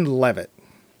Joseph Gordon-Levitt.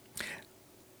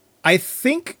 I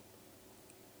think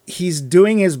he's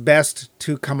doing his best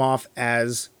to come off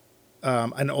as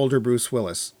an older Bruce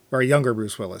Willis or a younger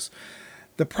Bruce Willis.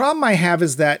 The problem I have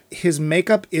is that his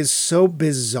makeup is so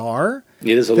bizarre.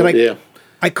 It is a little, yeah.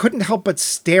 I couldn't help but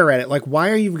stare at it. Like, why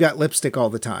are you got lipstick all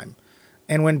the time?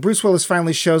 And when Bruce Willis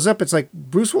finally shows up, it's like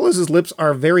Bruce Willis's lips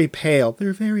are very pale.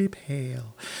 They're very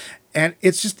pale. And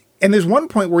it's just, and there's one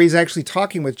point where he's actually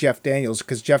talking with Jeff Daniels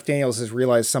because Jeff Daniels has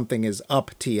realized something is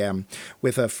up TM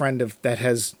with a friend that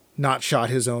has not shot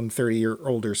his own 30-year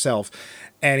older self.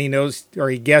 And he knows, or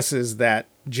he guesses that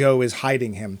Joe is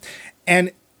hiding him.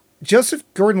 And Joseph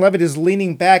Gordon-Levitt is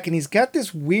leaning back, and he's got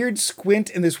this weird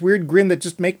squint and this weird grin that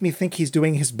just make me think he's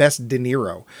doing his best De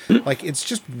Niro. Like, it's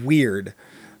just weird.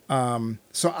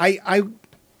 So I'm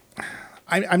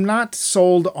not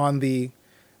sold on the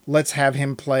let's have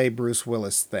him play Bruce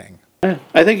Willis thing.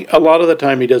 I think a lot of the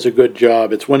time he does a good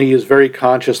job. It's when he is very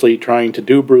consciously trying to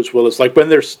do Bruce Willis, like when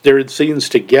they're in scenes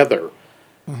together.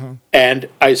 Mm-hmm. And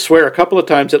I swear a couple of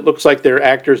times it looks like they're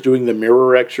actors doing the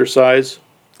mirror exercise.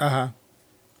 Uh-huh.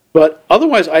 But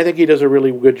otherwise, I think he does a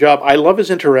really good job. I love his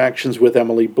interactions with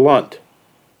Emily Blunt.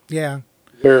 Yeah.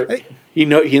 Where he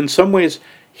in some ways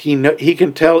he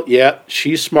can tell, yeah,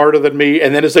 she's smarter than me,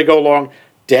 and then as they go along,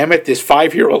 damn it, this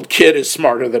 5-year-old kid is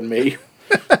smarter than me.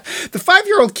 The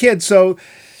 5-year-old kid. So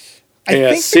I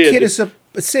think Sid. The kid is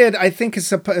Sid. I think he's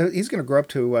going to grow up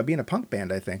to be in a punk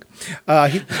band. I think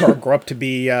or grow up to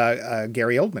be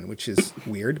Gary Oldman, which is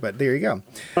weird, but there you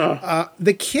go.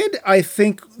 The kid, I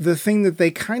think, the thing that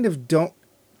they kind of don't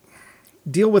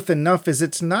deal with enough is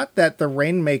it's not that the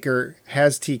Rainmaker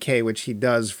has TK, which he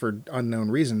does for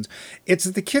unknown reasons. It's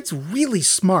that the kid's really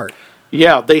smart.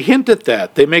 Yeah, they hint at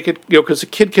that. They make it, because a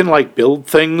kid can build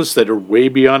things that are way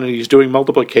beyond, and he's doing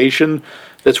multiplication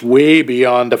that's way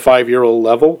beyond a 5-year-old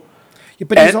level. Yeah,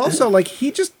 but he's also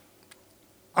he just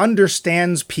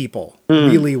understands people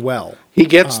really well. He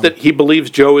gets that he believes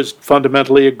Joe is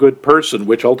fundamentally a good person,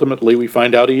 which ultimately we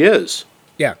find out he is.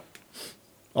 Yeah.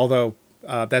 Although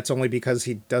that's only because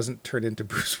he doesn't turn into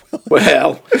Bruce Willis.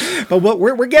 Well. But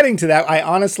we're getting to that. I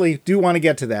honestly do want to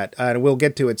get to that. We'll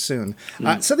get to it soon.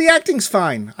 So the acting's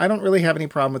fine. I don't really have any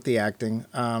problem with the acting.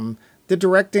 The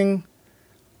directing,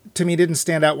 to me didn't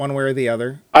stand out one way or the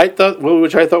other. I thought,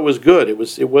 which I thought was good. It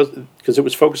was because it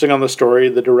was focusing on the story.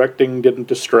 The directing didn't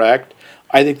distract.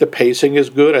 I think the pacing is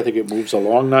good. I think it moves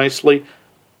along nicely.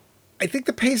 I think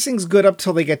the pacing's good up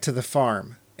till they get to the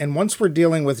farm. And once we're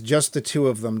dealing with just the two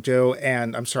of them, Joe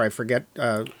and, I'm sorry, I forget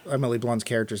Emily Blunt's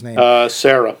character's name.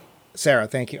 Sarah. Sarah,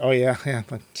 thank you. Oh, yeah,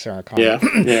 Sarah Connor.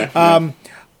 Yeah.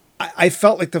 I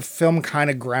felt like the film kind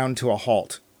of ground to a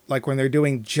halt. Like when they're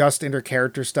doing just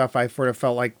inter-character stuff, I sort of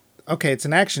felt like, okay, it's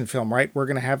an action film, right? We're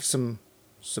going to have some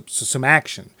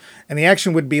action. And the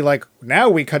action would be like, now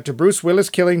we cut to Bruce Willis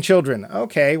killing children.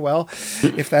 Okay, well,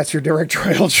 if that's your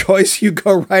directorial choice, you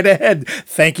go right ahead.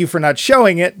 Thank you for not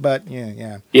showing it, but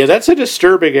yeah. Yeah, that's a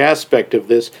disturbing aspect of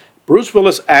this. Bruce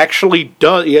Willis actually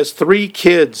does. He has 3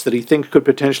 kids that he thinks could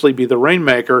potentially be the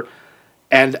Rainmaker.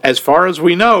 And as far as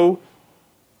we know,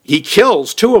 he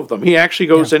kills 2 of them. He actually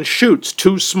goes and shoots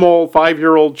 2 small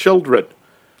 5-year-old children.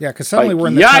 Yeah, because suddenly we're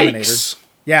in the Terminator.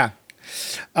 Yeah.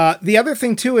 The other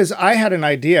thing, too, is I had an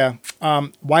idea.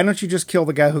 Why don't you just kill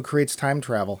the guy who creates time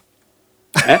travel?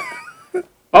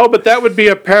 Oh, but that would be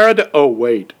a paradox. Oh,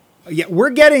 wait. Yeah,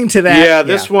 we're getting to that. Yeah,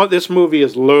 this movie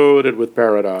is loaded with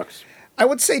paradox. I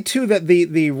would say, too, that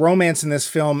the romance in this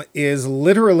film is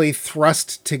literally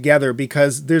thrust together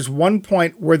because there's one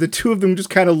point where the two of them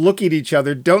just kind of look at each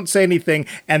other, don't say anything,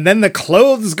 and then the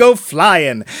clothes go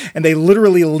flying, and they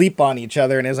literally leap on each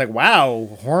other, and it's like,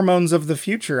 wow, hormones of the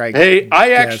future, I guess.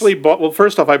 Actually bought, well,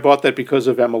 first off, I bought that because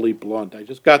of Emily Blunt. I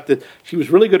just got that she was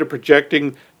really good at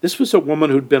projecting. This was a woman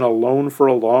who'd been alone for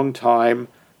a long time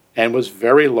and was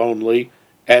very lonely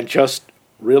and just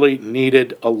really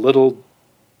needed a little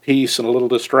peace and a little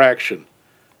distraction.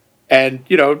 And,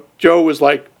 Joe was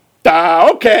like,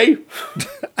 okay.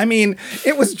 I mean,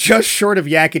 it was just short of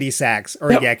yakety sax,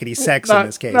 or yakety sex in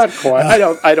this case. Not quite.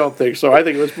 I don't think so. I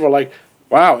think it was more like,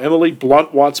 wow, Emily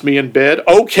Blunt wants me in bed.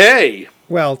 Okay.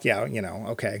 Well, yeah,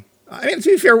 okay. I mean, to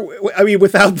be fair,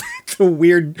 without the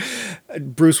weird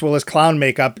Bruce Willis clown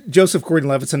makeup, Joseph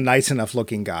Gordon-Levitt's a nice enough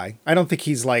looking guy. I don't think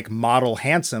he's like model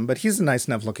handsome, but he's a nice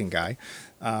enough looking guy.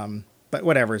 But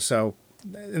whatever, so...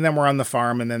 And then we're on the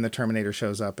farm, and then the Terminator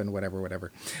shows up, and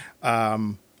whatever.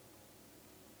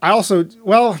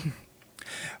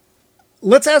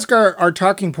 Let's ask our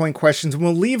talking point questions, and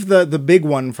we'll leave the big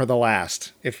one for the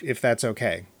last, if that's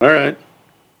okay. All right.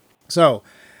 So,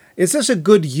 is this a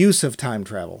good use of time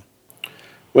travel?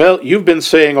 Well, you've been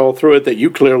saying all through it that you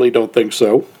clearly don't think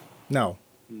so. No.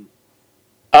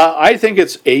 I think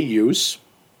it's a use.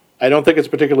 I don't think it's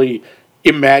particularly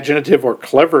imaginative or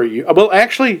clever. Well,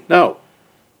 actually, no.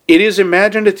 It is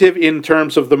imaginative in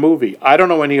terms of the movie. I don't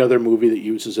know any other movie that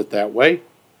uses it that way.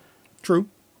 True.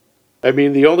 I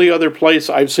mean, the only other place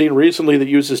I've seen recently that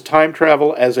uses time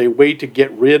travel as a way to get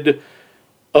rid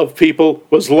of people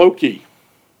was Loki.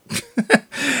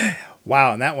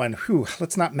 Wow, and that one,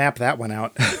 let's not map that one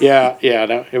out. Yeah,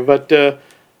 no, but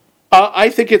I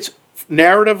think it's,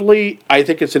 narratively, I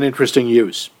think it's an interesting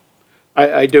use.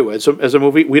 I do. As a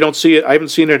movie, we don't see it. I haven't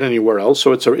seen it anywhere else,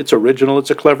 so it's original.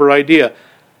 It's a clever idea.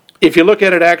 If you look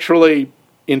at it actually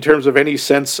in terms of any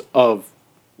sense of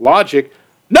logic,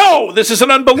 no, this is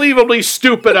an unbelievably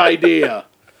stupid idea.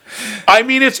 I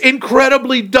mean, it's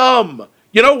incredibly dumb.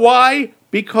 You know why?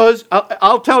 Because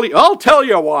I'll tell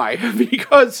you why.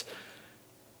 Because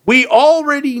we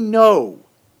already know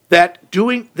that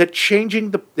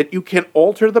that you can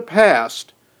alter the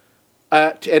past.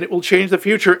 And it will change the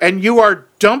future, and you are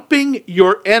dumping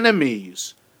your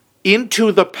enemies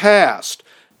into the past,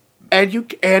 and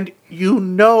you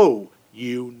know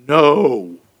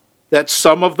that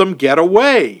some of them get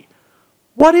away.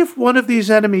 What if one of these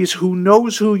enemies who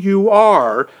knows who you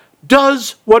are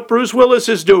does what Bruce Willis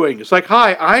is doing? It's like,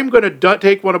 hi, I'm going to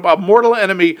take a mortal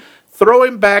enemy, throw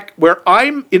him back where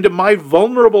I'm into my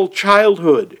vulnerable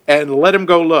childhood, and let him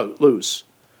go loose.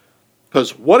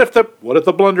 Because what if the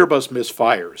blunderbuss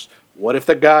misfires? What if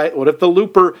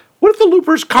the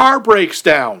looper's car breaks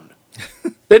down?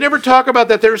 They never talk about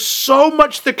that. There's so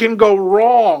much that can go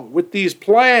wrong with these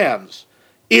plans.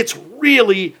 It's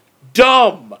really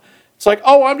dumb. It's like,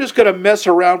 oh, I'm just going to mess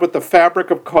around with the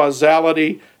fabric of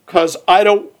causality because I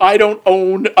don't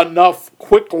own enough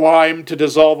quicklime to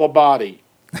dissolve a body.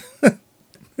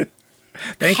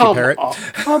 Thank you, Parrot.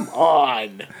 Come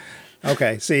on.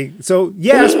 Okay, see, so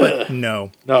yes, but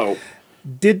no. No.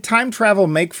 Did time travel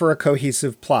make for a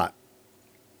cohesive plot?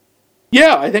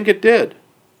 Yeah, I think it did.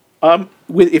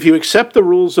 If you accept the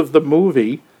rules of the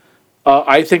movie,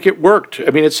 I think it worked. I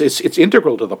mean, it's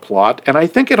integral to the plot, and I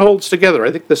think it holds together.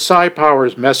 I think the psi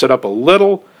powers mess it up a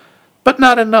little, but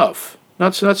not enough.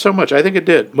 Not so much. I think it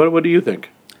did. What do you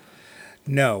think?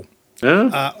 No.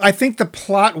 I think the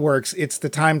plot works. It's the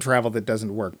time travel that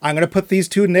doesn't work. I'm going to put these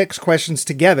two next questions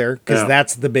together because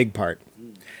that's the big part.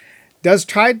 Does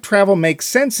time travel make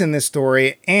sense in this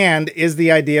story, and is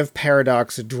the idea of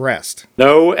paradox addressed?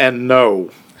 No and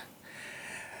no.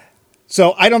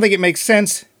 So I don't think it makes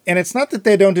sense, and it's not that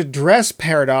they don't address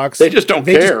paradox. They just don't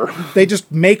care. They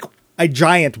just make a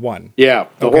giant one. Yeah,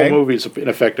 the whole movie's in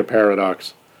effect a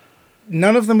paradox.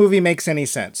 None of the movie makes any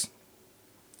sense.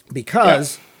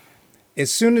 Because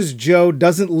as soon as Joe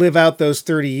doesn't live out those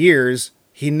 30 years...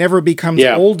 he never becomes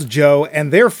old Joe,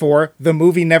 and therefore the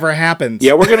movie never happens.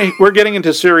 Yeah, we're getting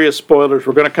into serious spoilers.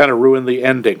 We're going to kind of ruin the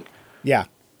ending. Yeah.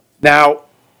 Now,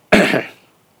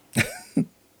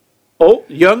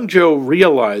 young Joe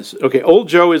realizes, old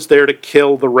Joe is there to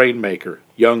kill the Rainmaker,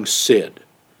 young Sid.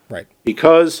 Right.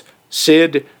 Because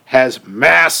Sid has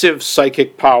massive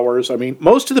psychic powers. I mean,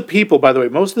 most of the people, by the way,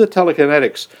 most of the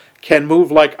telekinetics can move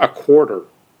like a quarter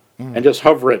and just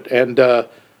hover it. And,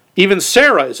 even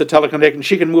Sarah is a telekinetic, and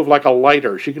she can move like a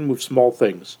lighter. She can move small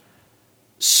things.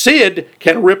 Sid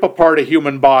can rip apart a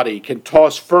human body, can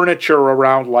toss furniture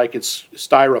around like it's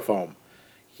styrofoam.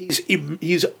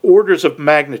 He's orders of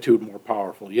magnitude more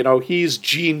powerful. You know, he's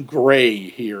Jean Grey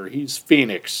here. He's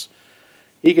Phoenix.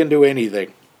 He can do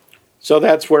anything. So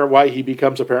that's why he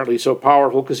becomes apparently so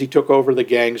powerful, because he took over the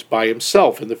gangs by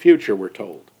himself in the future, we're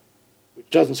told. Which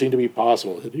doesn't seem to be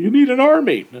possible. You need an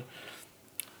army.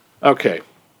 Okay.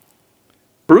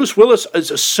 Bruce Willis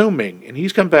is assuming, and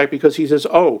he's come back because he says,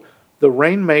 the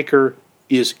Rainmaker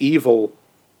is evil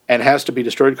and has to be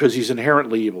destroyed because he's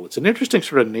inherently evil. It's an interesting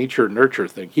sort of nature-nurture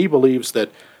thing. He believes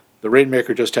that the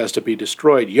Rainmaker just has to be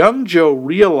destroyed. Young Joe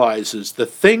realizes the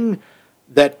thing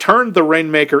that turned the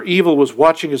Rainmaker evil was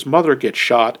watching his mother get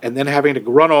shot and then having to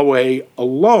run away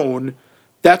alone.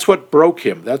 That's what broke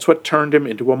him. That's what turned him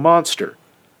into a monster.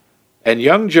 And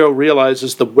young Joe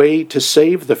realizes the way to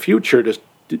save the future,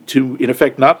 to in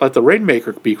effect not let the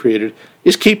Rainmaker be created,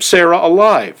 is keep Sarah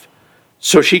alive.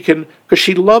 So she can, because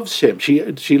she loves him.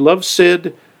 She loves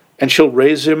Sid, and she'll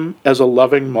raise him as a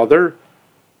loving mother,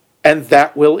 and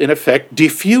that will in effect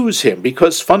defuse him,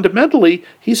 because fundamentally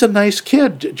he's a nice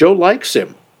kid. Joe likes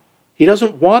him. He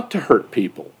doesn't want to hurt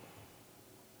people.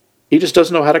 He just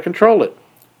doesn't know how to control it.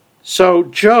 So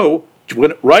Joe,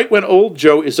 right when old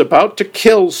Joe is about to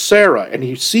kill Sarah, and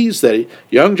he sees that,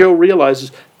 young Joe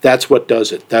realizes that's what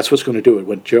does it. That's what's going to do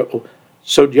it.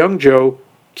 So young Joe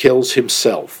kills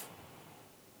himself.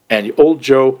 And old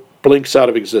Joe blinks out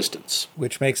of existence.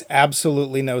 Which makes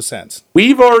absolutely no sense.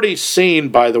 We've already seen,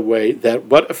 by the way, that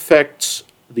what affects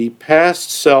the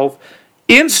past self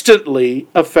instantly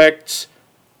affects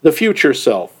the future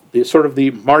self. The sort of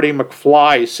the Marty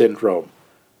McFly syndrome.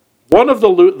 One of the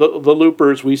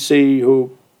loopers we see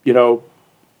who,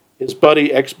 his buddy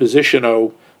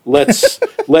Expositiono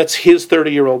lets his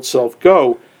 30-year-old self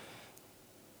go.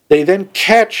 They then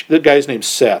catch, the guy's name's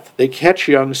Seth. They catch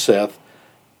young Seth,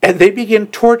 and they begin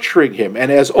torturing him.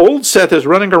 And as old Seth is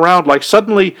running around, like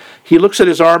suddenly he looks at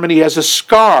his arm and he has a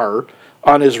scar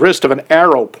on his wrist of an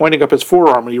arrow pointing up his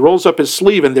forearm. And he rolls up his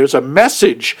sleeve and there's a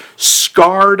message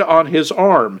scarred on his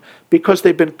arm because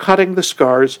they've been cutting the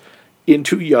scars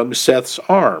into young Seth's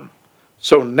arm.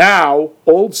 So now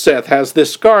old Seth has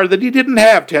this scar that he didn't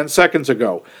have 10 seconds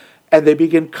ago. And they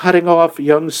begin cutting off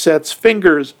young Seth's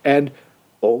fingers, and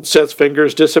old Seth's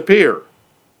fingers disappear.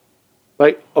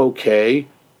 Like, okay,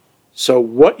 so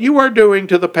what you are doing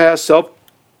to the past self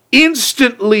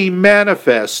instantly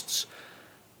manifests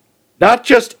not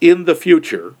just in the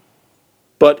future,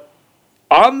 but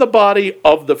on the body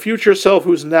of the future self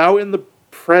who's now in the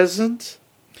present?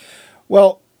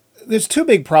 Well, there's two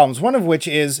big problems, one of which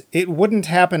is it wouldn't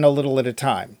happen a little at a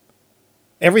time.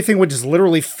 Everything would just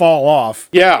literally fall off.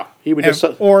 Yeah, he would just...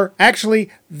 Or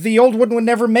actually, the old one would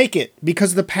never make it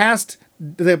because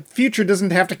the future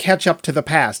doesn't have to catch up to the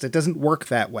past. It doesn't work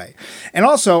that way. And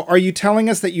also, are you telling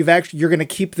us that you're going to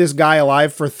keep this guy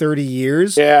alive for 30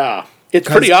 years? Yeah, it's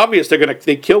pretty obvious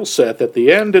they kill Seth at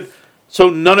the end, and so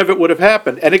none of it would have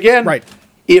happened. And again, right.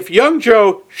 If young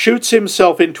Joe shoots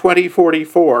himself in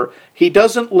 2044, he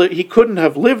couldn't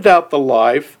have lived out the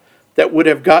life that would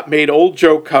have made old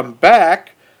Joe come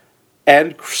back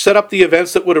and set up the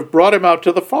events that would have brought him out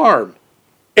to the farm.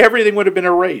 Everything would have been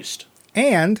erased.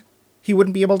 And he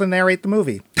wouldn't be able to narrate the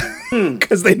movie.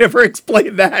 Because they never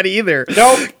explained that either.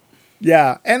 Nope.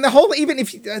 Yeah. And the whole, even if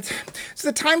so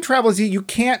the time travel is you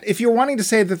can't, if you're wanting to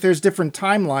say that there's different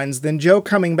timelines, then Joe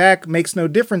coming back makes no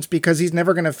difference because he's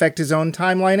never going to affect his own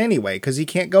timeline anyway, because he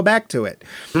can't go back to it.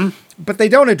 But they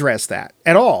don't address that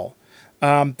at all.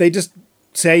 They just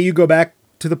say you go back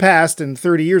to the past and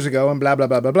 30 years ago and blah, blah,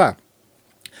 blah, blah, blah.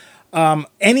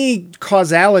 any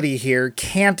causality here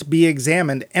can't be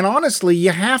examined. And honestly,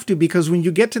 you have to, because when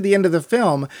you get to the end of the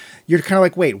film, you're kind of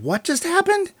like, wait, what just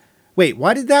happened? Wait,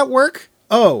 why did that work?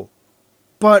 Oh,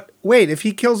 but wait, if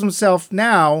he kills himself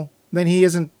now, then he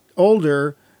isn't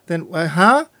older, then,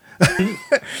 huh?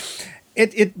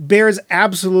 It bears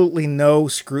absolutely no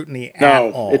scrutiny at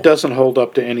all. No, it doesn't hold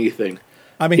up to anything.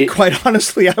 I mean, quite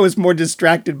honestly, I was more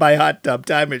distracted by Hot Tub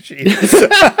Time Machine.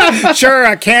 Sure,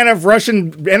 a can of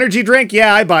Russian energy drink?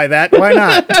 Yeah, I buy that. Why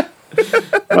not?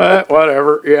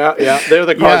 Whatever. Yeah. There,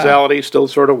 the causality still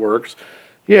sort of works.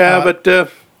 Yeah,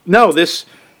 but no, this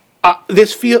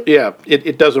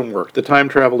it doesn't work. The time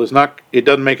travel is not. It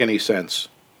doesn't make any sense.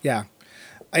 Yeah,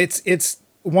 it's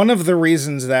one of the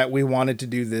reasons that we wanted to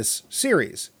do this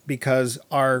series, because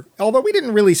although we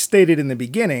didn't really state it in the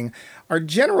beginning, our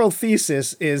general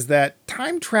thesis is that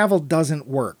time travel doesn't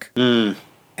work. And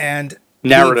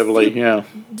narratively,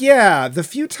 the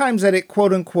few times that it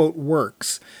quote unquote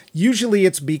works, usually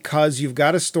it's because you've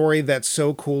got a story that's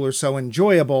so cool or so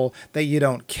enjoyable that you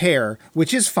don't care,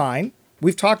 which is fine.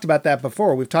 We've talked about that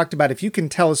before. We've talked about if you can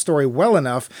tell a story well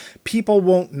enough, people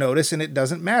won't notice and it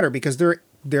doesn't matter because they're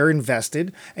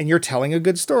invested and you're telling a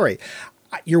good story.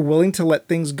 You're willing to let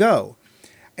things go.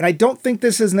 And I don't think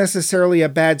this is necessarily a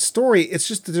bad story. It's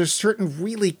just that there's certain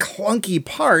really clunky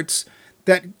parts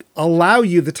that allow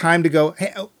you the time to go,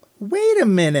 hey, wait a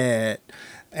minute.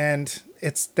 And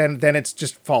then it's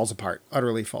just falls apart,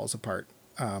 utterly falls apart.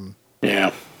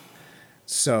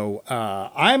 So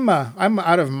I'm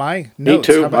out of my notes.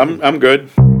 Me too. I'm good.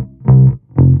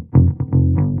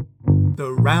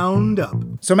 The Roundup.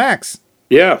 So Max.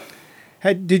 Yeah.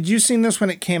 Did you seen this when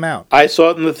it came out? I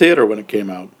saw it in the theater when it came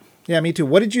out. Yeah, me too.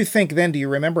 What did you think then? Do you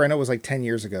remember? I know it was like 10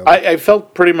 years ago. I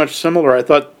felt pretty much similar. I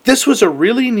thought this was a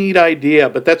really neat idea,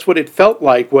 but that's what it felt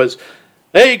like was,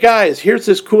 hey guys, here's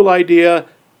this cool idea,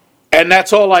 and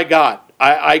that's all I got.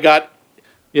 I got,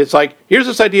 it's like, here's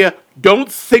this idea,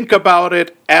 don't think about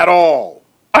it at all.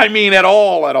 I mean at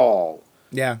all.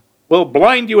 Yeah. We'll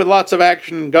blind you with lots of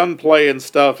action, gunplay and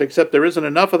stuff, except there isn't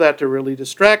enough of that to really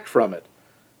distract from it.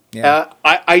 Yeah.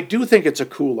 I do think it's a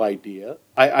cool idea.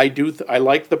 I like I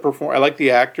like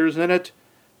the actors in it.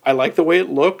 I like the way it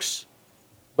looks,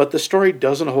 but the story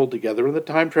doesn't hold together, and the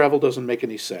time travel doesn't make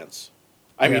any sense.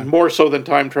 I mean, more so than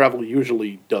time travel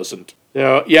usually doesn't.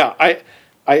 I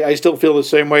still feel the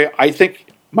same way. I think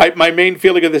my main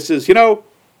feeling of this is,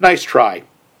 nice try.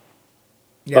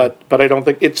 Yeah. But I don't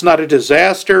think it's not a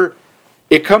disaster.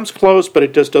 It comes close, but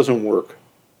it just doesn't work.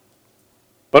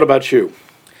 What about you?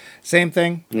 Same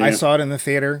thing. Yeah. I saw it in the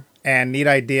theater, and neat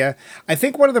idea. I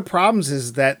think one of the problems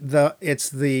is that it's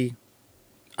the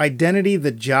identity,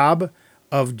 the job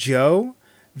of Joe.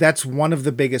 That's one of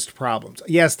the biggest problems.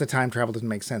 Yes, the time travel doesn't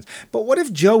make sense. But what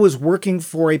if Joe was working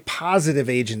for a positive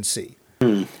agency?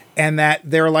 And that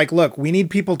they're like, look, we need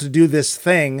people to do this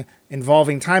thing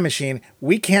involving Time Machine.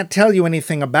 We can't tell you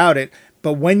anything about it,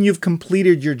 but when you've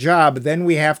completed your job, then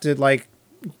we have to,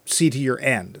 see to your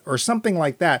end or something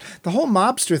like that. The whole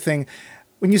mobster thing,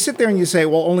 when you sit there and you say,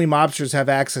 well, only mobsters have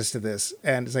access to this,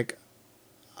 and it's like,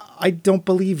 I don't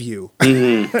believe you.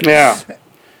 Mm-hmm. Yeah.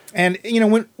 And,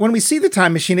 when we see the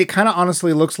Time Machine, it kind of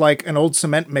honestly looks like an old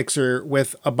cement mixer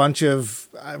with a bunch of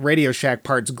Radio Shack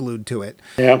parts glued to it.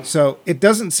 Yeah. So it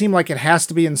doesn't seem like it has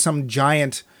to be in some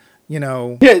giant,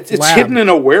 Yeah, it's hidden in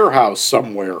a warehouse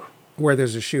somewhere. Where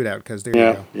there's a shootout, because there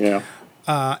you go. Yeah.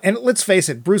 And let's face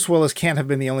it, Bruce Willis can't have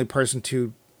been the only person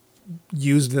to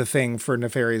use the thing for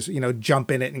nefarious, jump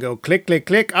in it and go, click, click,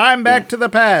 click, I'm back to the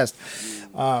past.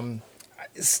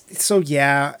 So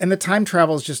yeah, and the time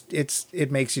travel is just,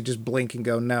 it makes you just blink and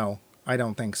go, no, I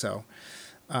don't think so.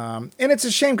 And it's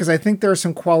a shame because I think there are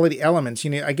some quality elements.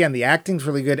 Again, the acting's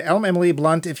really good. Emily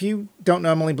Blunt, if you don't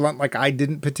know Emily Blunt, like I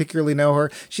didn't particularly know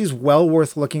her, she's well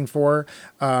worth looking for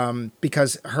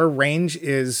because her range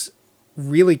is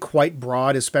really quite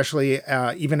broad, especially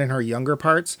even in her younger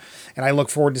parts. And I look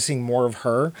forward to seeing more of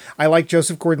her. I like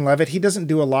Joseph Gordon-Levitt. He doesn't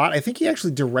do a lot. I think he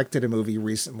actually directed a movie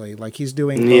recently. Like he's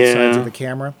doing both sides of the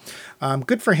camera.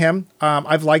 Good for him.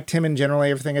 I've liked him in generally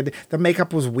everything I did. The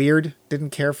makeup was weird.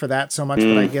 Didn't care for that so much,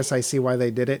 but I guess I see why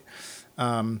they did it.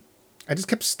 I just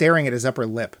kept staring at his upper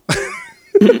lip.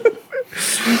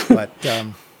 But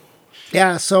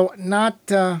yeah, so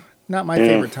not my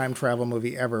favorite time travel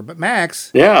movie ever. But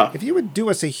Max, if you would do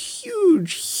us a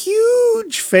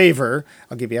huge favor,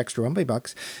 I'll give you extra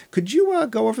 $1. Could you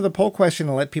go over the poll question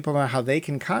and let people know how they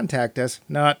can contact us,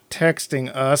 not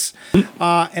texting us,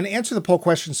 and answer the poll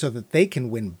question so that they can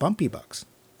win Bumpy Bucks?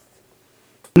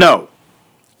 No.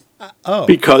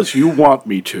 Because you want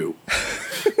me to.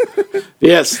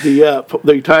 Yes,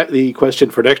 the question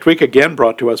for next week, again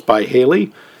brought to us by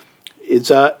Haley,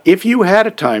 is if you had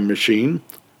a time machine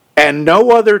and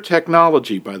no other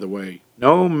technology, by the way,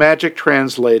 no magic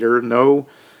translator, no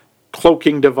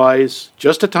cloaking device,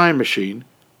 just a time machine,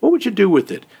 what would you do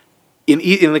with it?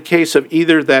 In the case of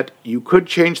either that you could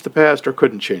change the past or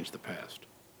couldn't change the past,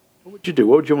 what would you do?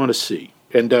 What would you want to see?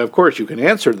 And, of course, you can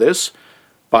answer this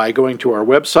by going to our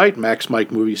website,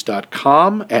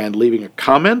 maxmikemovies.com, and leaving a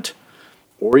comment.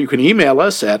 Or you can email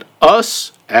us at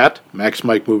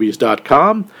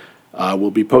maxmikemovies.com.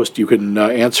 You can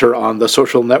answer on the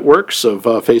social networks of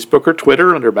Facebook or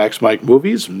Twitter under Max Mike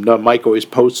Movies. Mike always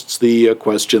posts the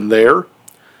question there.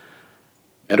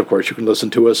 And, of course, you can listen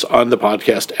to us on the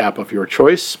podcast app of your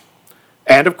choice.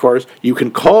 And, of course, you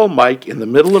can call Mike in the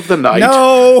middle of the night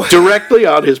directly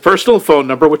on his personal phone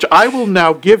number, which I will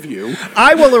now give you.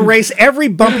 I will erase every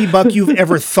bumpy buck you've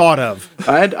ever thought of.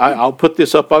 And I'll put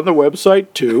this up on the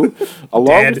website, too,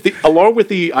 along with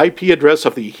the IP address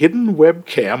of the hidden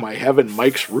webcam I have in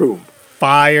Mike's room.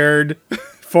 Fired.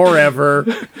 Forever.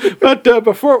 But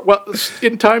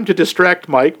in time to distract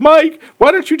Mike, why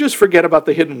don't you just forget about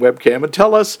the hidden webcam and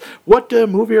tell us what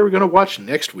movie are we going to watch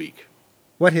next week?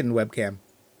 What hidden webcam?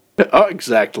 Oh,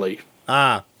 exactly.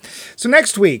 So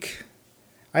next week,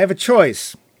 I have a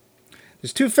choice.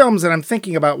 There's 2 films that I'm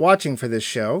thinking about watching for this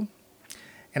show,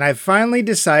 and I've finally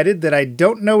decided that I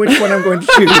don't know which one I'm going to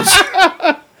choose.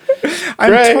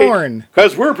 I'm torn.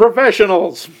 Because we're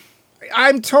professionals.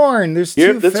 I'm torn. There's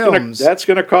 2 films. That's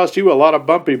going to cost you a lot of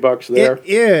bumpy bucks there. It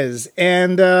is,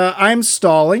 and I'm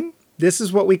stalling. This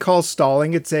is what we call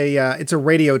stalling. It's a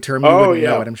radio term. You wouldn't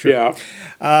know it, I'm sure. Yeah.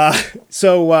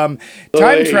 Time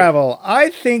travel. I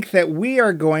think that we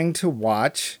are going to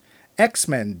watch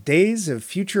X-Men: Days of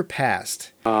Future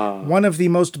Past. One of the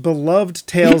most beloved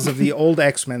tales of the old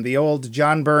X-Men, the old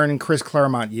John Byrne, Chris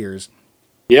Claremont years.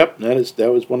 Yep,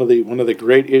 that was one of the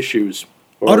great issues.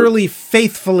 Utterly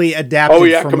faithfully adapted for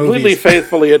movies. Completely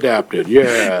faithfully adapted,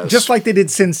 yes. Just like they did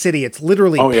Sin City. It's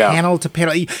literally panel to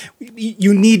panel.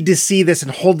 You need to see this and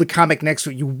hold the comic next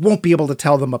to it. You won't be able to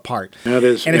tell them apart. That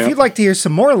is. And if you'd like to hear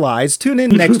some more lies, tune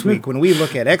in next week when we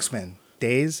look at X-Men: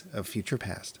 Days of Future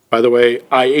Past. By the way,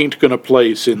 I ain't gonna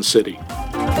play Sin City.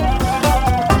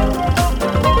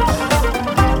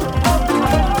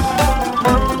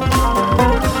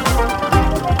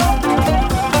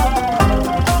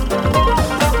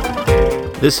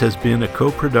 This has been a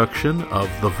co-production of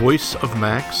The Voice of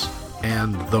Max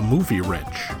and The Movie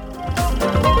Wrench.